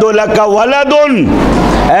सयूलदु लका वलदुन,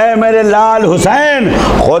 ऐ मेरे लाल हुसैन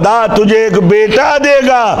खुदा तुझे एक बेटा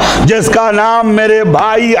देगा जिसका नाम मेरे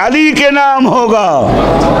भाई अली के नाम होगा।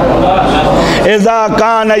 इज़ा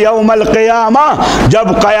कान यौमल क़ियामा,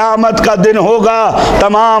 जब क़यामत का दिन होगा,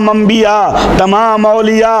 तमाम अंबिया, तमाम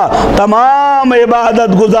औलिया, तमाम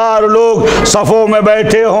इबादत गुजार लोग सफ़ों में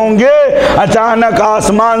बैठे होंगे, अचानक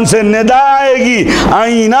आसमान से निदा आएगी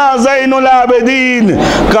आईना ज़ैनुल आबिदीन,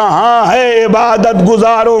 कहाँ है इबादत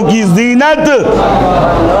गुजारों की जीनत?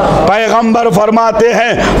 पैगंबर फरमाते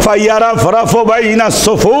हैं फ़यरफ़रफ़ बैन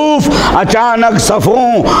अस्सुफ़ूफ़, अचानक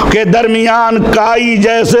सफ़ों के दरमियान काई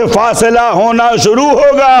जैसे फासला होना शुरू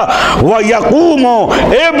होगा, व यक़ूमु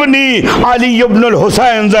इब्नी अली इब्नुल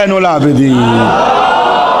हुसैन ज़ैनुल आबिदीन।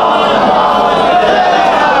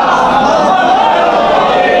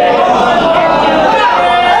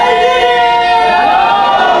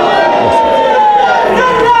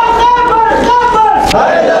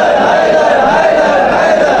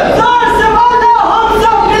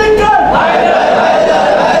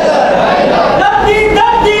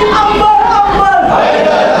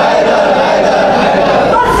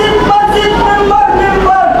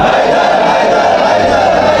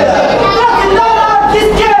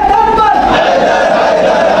 किसके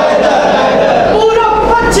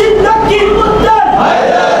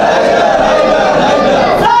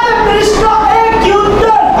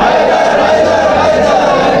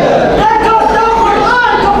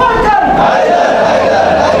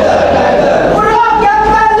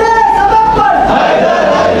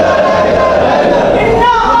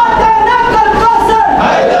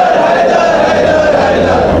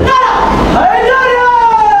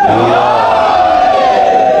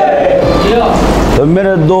तो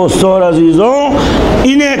मेरे दोस्तों और अजीज़ों,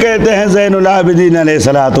 इन्हें कहते हैं ज़ैनुल आबिदीन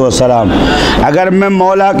अलैहिस्सलातु वस्सलाम। अगर मैं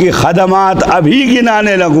मौला की खदमात अभी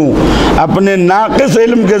गिनाने लगूं अपने नाक़िस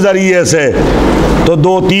इल्म के ज़रिए से तो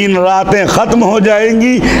 2-3 रातें ख़त्म हो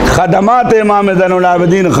जाएंगी, खदमात इमाम ज़ैनुल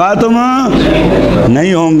आबिदीन ख़त्म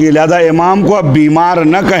नहीं होंगी। लिहाजा इमाम को अब बीमार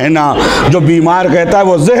न कहना। जो बीमार कहता है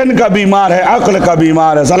वो जहन का बीमार है, अक्ल का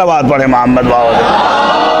बीमार है। सलावत पढ़े मोहम्मद बाबा।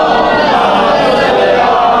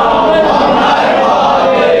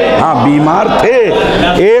 हाँ, बीमार थे,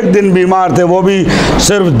 एक दिन बीमार थे, वो भी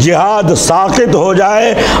सिर्फ जिहाद साक़ित हो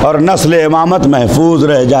जाए और नस्ल इमामत महफूज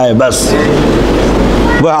रह जाए, बस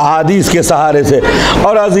वह अहादीस के सहारे से।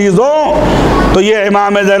 और अजीज़ों, तो ये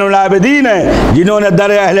इमाम ज़ैनुल आबिदीन है जिन्होंने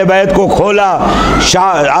दर अहले बैत को खोला,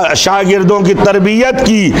 शागिर्दों की तरबियत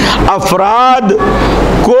की, अफराद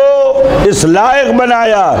को इस लायक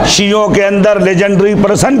बनाया, शियों के अंदर लेजेंडरी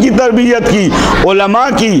पर्सन की तरबियत की, उलमा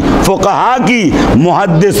की, फुक़हा की,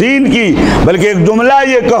 मुहद्दिसीन की। बल्कि एक जुमला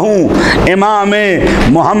ये कहूँ, इमाम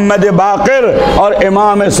मोहम्मद बाक़िर और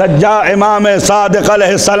इमाम सादिक़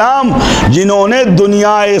अलैहिस्सलाम, जिन्होंने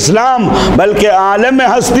दुनिया इस्लाम बल्कि आलम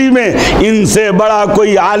हस्ती में इनसे बड़ा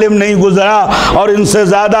कोई आलिम नहीं गुजरा और इनसे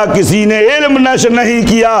ज़्यादा किसी ने इल्म नशर नहीं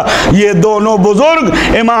किया। ये दोनों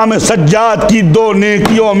बुजुर्ग इमाम सज्जाद की 2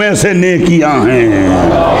 नेकियों में से नेकियां हैं।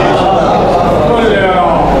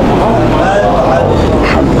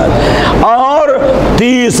 और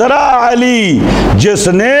तीसरा अली,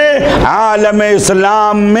 जिसने आलम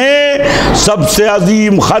इस्लाम में सबसे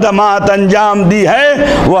अजीम खदमात अंजाम दी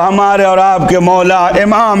है, वो हमारे और आपके मौला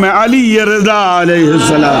इमाम अली रज़ा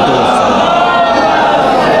अलैहिस्सलाम।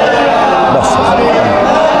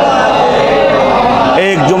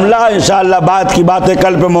 एक जुमला इंशाअल्लाह बात की बातें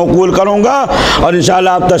कल पे मौकूल करूँगा और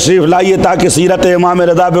इंशाअल्लाह आप तशरीफ़ लाइए ताकि सीरत इमाम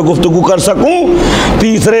रज़ा पे गुफ्तगू कर सकूँ।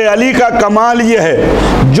 तीसरे अली का कमाल ये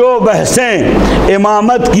है, जो बहसें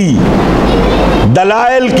इमामत की,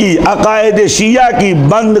 दलाइल की, अकायद शिया की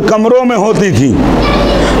बंद कमरों में होती थी,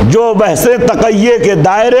 जो बहसें तक़य्ये के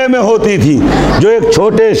दायरे में होती थी, जो एक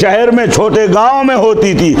छोटे शहर में, छोटे गांव में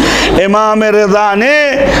होती थी, इमाम रज़ा ने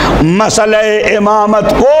मसले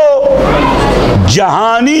इमामत को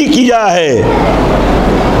जहानी किया है,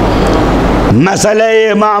 मसले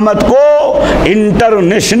इमामत को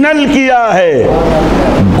इंटरनेशनल किया है,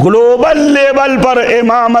 ग्लोबल लेवल पर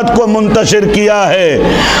इमामत को मुंतशिर किया है।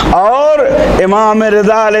 और इमाम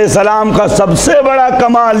रज़ा अलैहिस्सलाम का सबसे बड़ा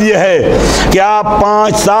कमाल यह है कि आप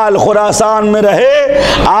 5 साल खुरासान में रहे,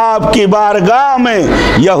 आपकी बारगाह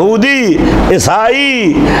में यहूदी,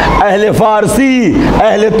 ईसाई, अहले फ़ारसी,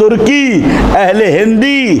 अहले तुर्की, अहले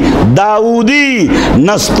हिंदी, दाऊदी,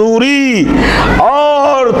 नस्तूरी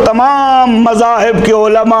और तमाम मज़ाहिब के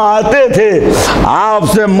उलमा आते थे,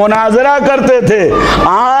 आपसे मुनाजरा करते थे।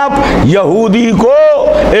 आप यहूदी को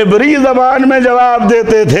इब्री ज़बान में जवाब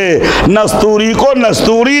देते थे, नस्तूरी को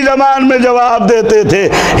नस्तूरी ज़बान में जवाब देते थे,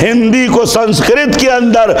 हिंदी को संस्कृत के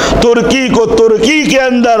अंदर, तुर्की को तुर्की के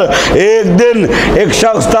अंदर। एक दिन एक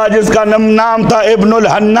शख्स था जिसका नाम था इब्नुल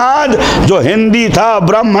हन्नाद, जो हिंदी था,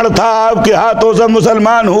 ब्राह्मण था, आपके हाथों से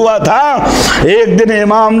मुसलमान हुआ था। एक दिन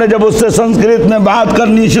इमाम ने जब उससे संस्कृत में बात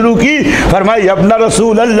करनी शुरू की, फरमाई, अपना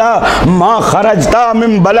रसूल अल्लाह, मा खरजता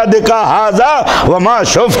मिन बलदिका हाजा व मा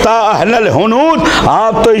शुफ्ता अहलल हुनूद,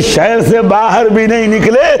 आप तो इस शहर से बाहर भी नहीं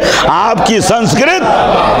निकले, आपकी संस्कृत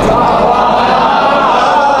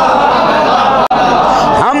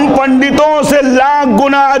हम पंडितों से लाख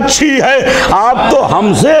गुना अच्छी है, आप तो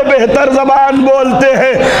हमसे बेहतर जबान बोलते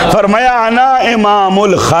हैं। फरमाया, अना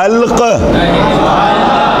इमामुल खल्क,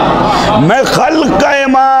 मैं खल्क का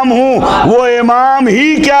इमाम हूँ। वो इमाम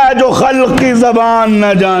ही क्या जो खल्क की जबान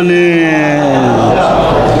न जाने।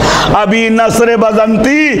 अभी नसर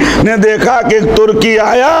बजंती ने देखा कि तुर्की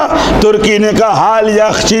आया, तुर्की ने कहा, हाल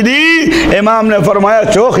याख्शिदी। इमाम ने फरमाया,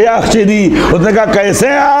 चोख याख्शिदी। उसने कहा, कैसे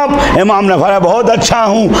हैं आप? इमाम ने फरमाया, बहुत अच्छा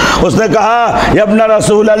हूँ। उसने कहा, यब्न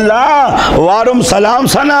रसूल अल्लाह वारुम सलाम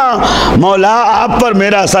सना, मौला आप पर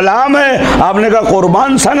मेरा सलाम है। आपने कहा,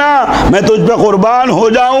 कुर्बान सना, मैं तुझ पे कुर्बान हो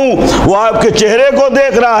जाऊं। वो आपके चेहरे को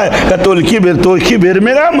देख रहा है कि तुर्की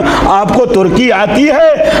बिरमिरम, आपको तुर्की आती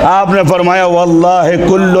है? आपने फरमाया, वल्लाहि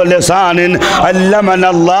कुल्लु लिसानिन अल्लमन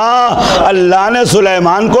अल्लाह, अल्लाह ने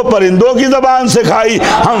सुलेमान को परिंदों की जबान सिखाई,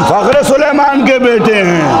 हम फख्र सुलेमान के बेटे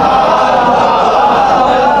हैं।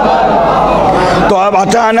 तो अब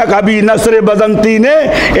अचानक अभी नसर बजंती ने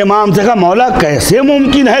इमाम से कहा, मौला कैसे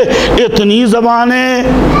मुमकिन है इतनी ज़बानें?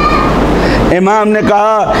 इमाम ने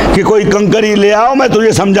कहा कि कोई कंकरी ले आओ, मैं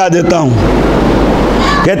तुझे समझा देता हूँ।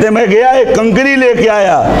 कहते मैं गया, एक कंकरी लेके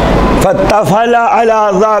आया, फतफला अला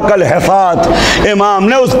ज़ाकल हिफात, इमाम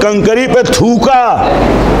ने उस कंकरी पे थूका,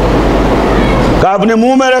 कहा अपने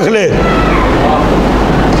मुंह में रख ले।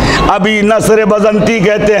 अभी नसर बजंती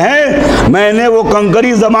कहते हैं मैंने वो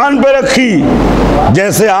कंकरी ज़बान पे रखी,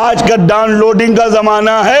 जैसे आज का डाउनलोडिंग का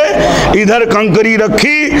ज़माना है, इधर कंकरी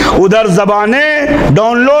रखी उधर ज़बानें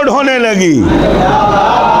डाउनलोड होने लगी।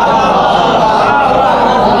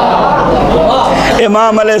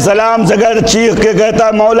 इमाम अलैहिस्सलाम से चीख के कहता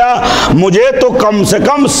है मौला मुझे तो कम से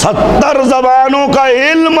कम 70 ज़बानों का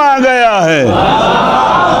इल्म आ गया है।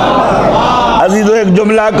 अजीज़ों एक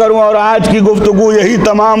जुमला करूं और आज की गुफ्तगू यही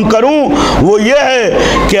तमाम करूं, वो ये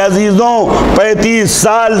है कि अजीज़ों 35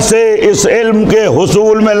 साल से इस इल्म के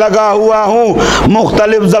हुसूल में लगा हुआ हूं,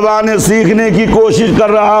 मुख्तलिफ ज़बानें सीखने की कोशिश कर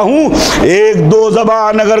रहा हूं। एक दो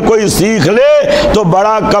ज़बान अगर कोई सीख ले तो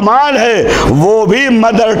बड़ा कमाल है, वो भी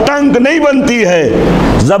मदर टंग नहीं बनती है,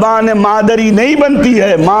 ज़बान मादरी नहीं बनती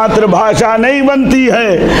है, मातृभाषा नहीं बनती है।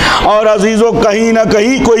 और अजीज़ों कहीं ना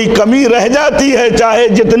कहीं कोई कमी रह जाती है, चाहे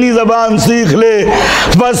जितनी ज़बान सीख ले।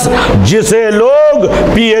 बस जिसे लोग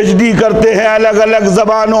पीएचडी करते हैं अलग अलग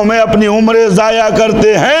ज़बानों में, अपनी उम्रें ज़ाया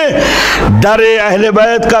करते हैं, दरे अहले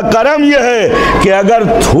बैत का करम यह है कि अगर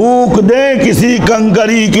थूक दें किसी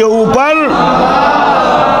कंकरी के ऊपर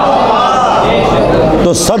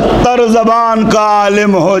तो 70 ज़बान का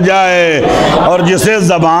आलिम हो जाए, और जिसे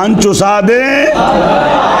ज़बान चुसा दे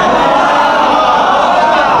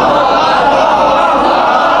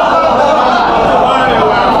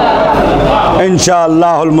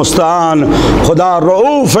इंशाअल्लाहुल मुस्तान। खुदा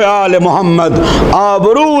रऊफ़ आले मोहम्मद,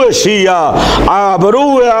 आबरू शिया, आबरू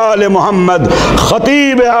आले मोहम्मद,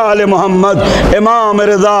 ख़तीब आले मोहम्मद, इमाम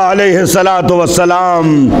रज़ा अलैहिस्सलातु वस्सलाम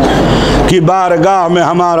की बारगाह में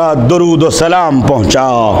हमारा दुरूद व सलाम पहुँचा।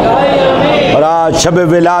 और आज शब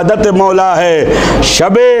विलादत मौला है,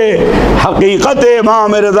 शब हकीकत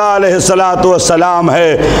इमाम रज़ा अलैहिस्सलातु वस्सलाम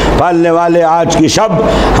है। पालने वाले आज की शब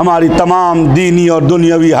हमारी तमाम दीनी और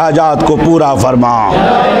दुनियावी हाजात को पूरा फरमा।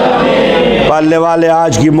 पालने वाले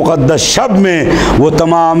आज की मुक़द्दस शब में वो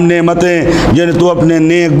तमाम नेमतें जिन्हें तू अपने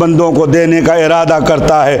नेक बंदों को देने का इरादा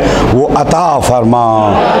करता है वो अता फरमा।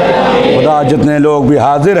 खुदा जितने लोग भी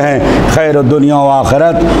हाजिर हैं खैर दुनिया व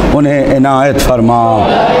आखिरत उन्हें इनायत फरमा।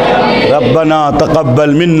 रब्बना तक़ब्बल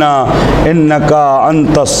मिन्ना इन्नका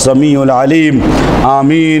अंतस समीउल अलीम,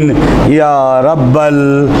 आमीन या रब्बल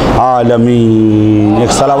आलमीन।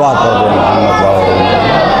 एक सलावत पढ़ दें।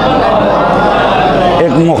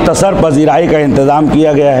 एक मुख्तसर पजीराई का इंतज़ाम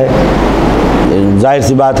किया गया है। जाहिर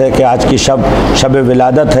सी बात है कि आज की शब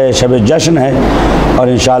विलादत है, शब जश्न है, और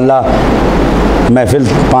इंशाअल्लाह महफिल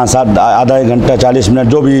 5-7 आधा एक घंटा 40 मिनट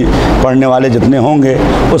जो भी पढ़ने वाले जितने होंगे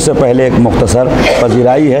उससे पहले एक मुख्तसर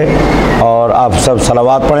पजीराई है। और आप सब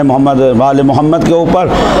सलावत पढ़ें मोहम्मद वाले मोहम्मद के ऊपर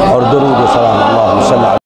और दुरूद व सलाम अल्लाहुम्मा सल्ली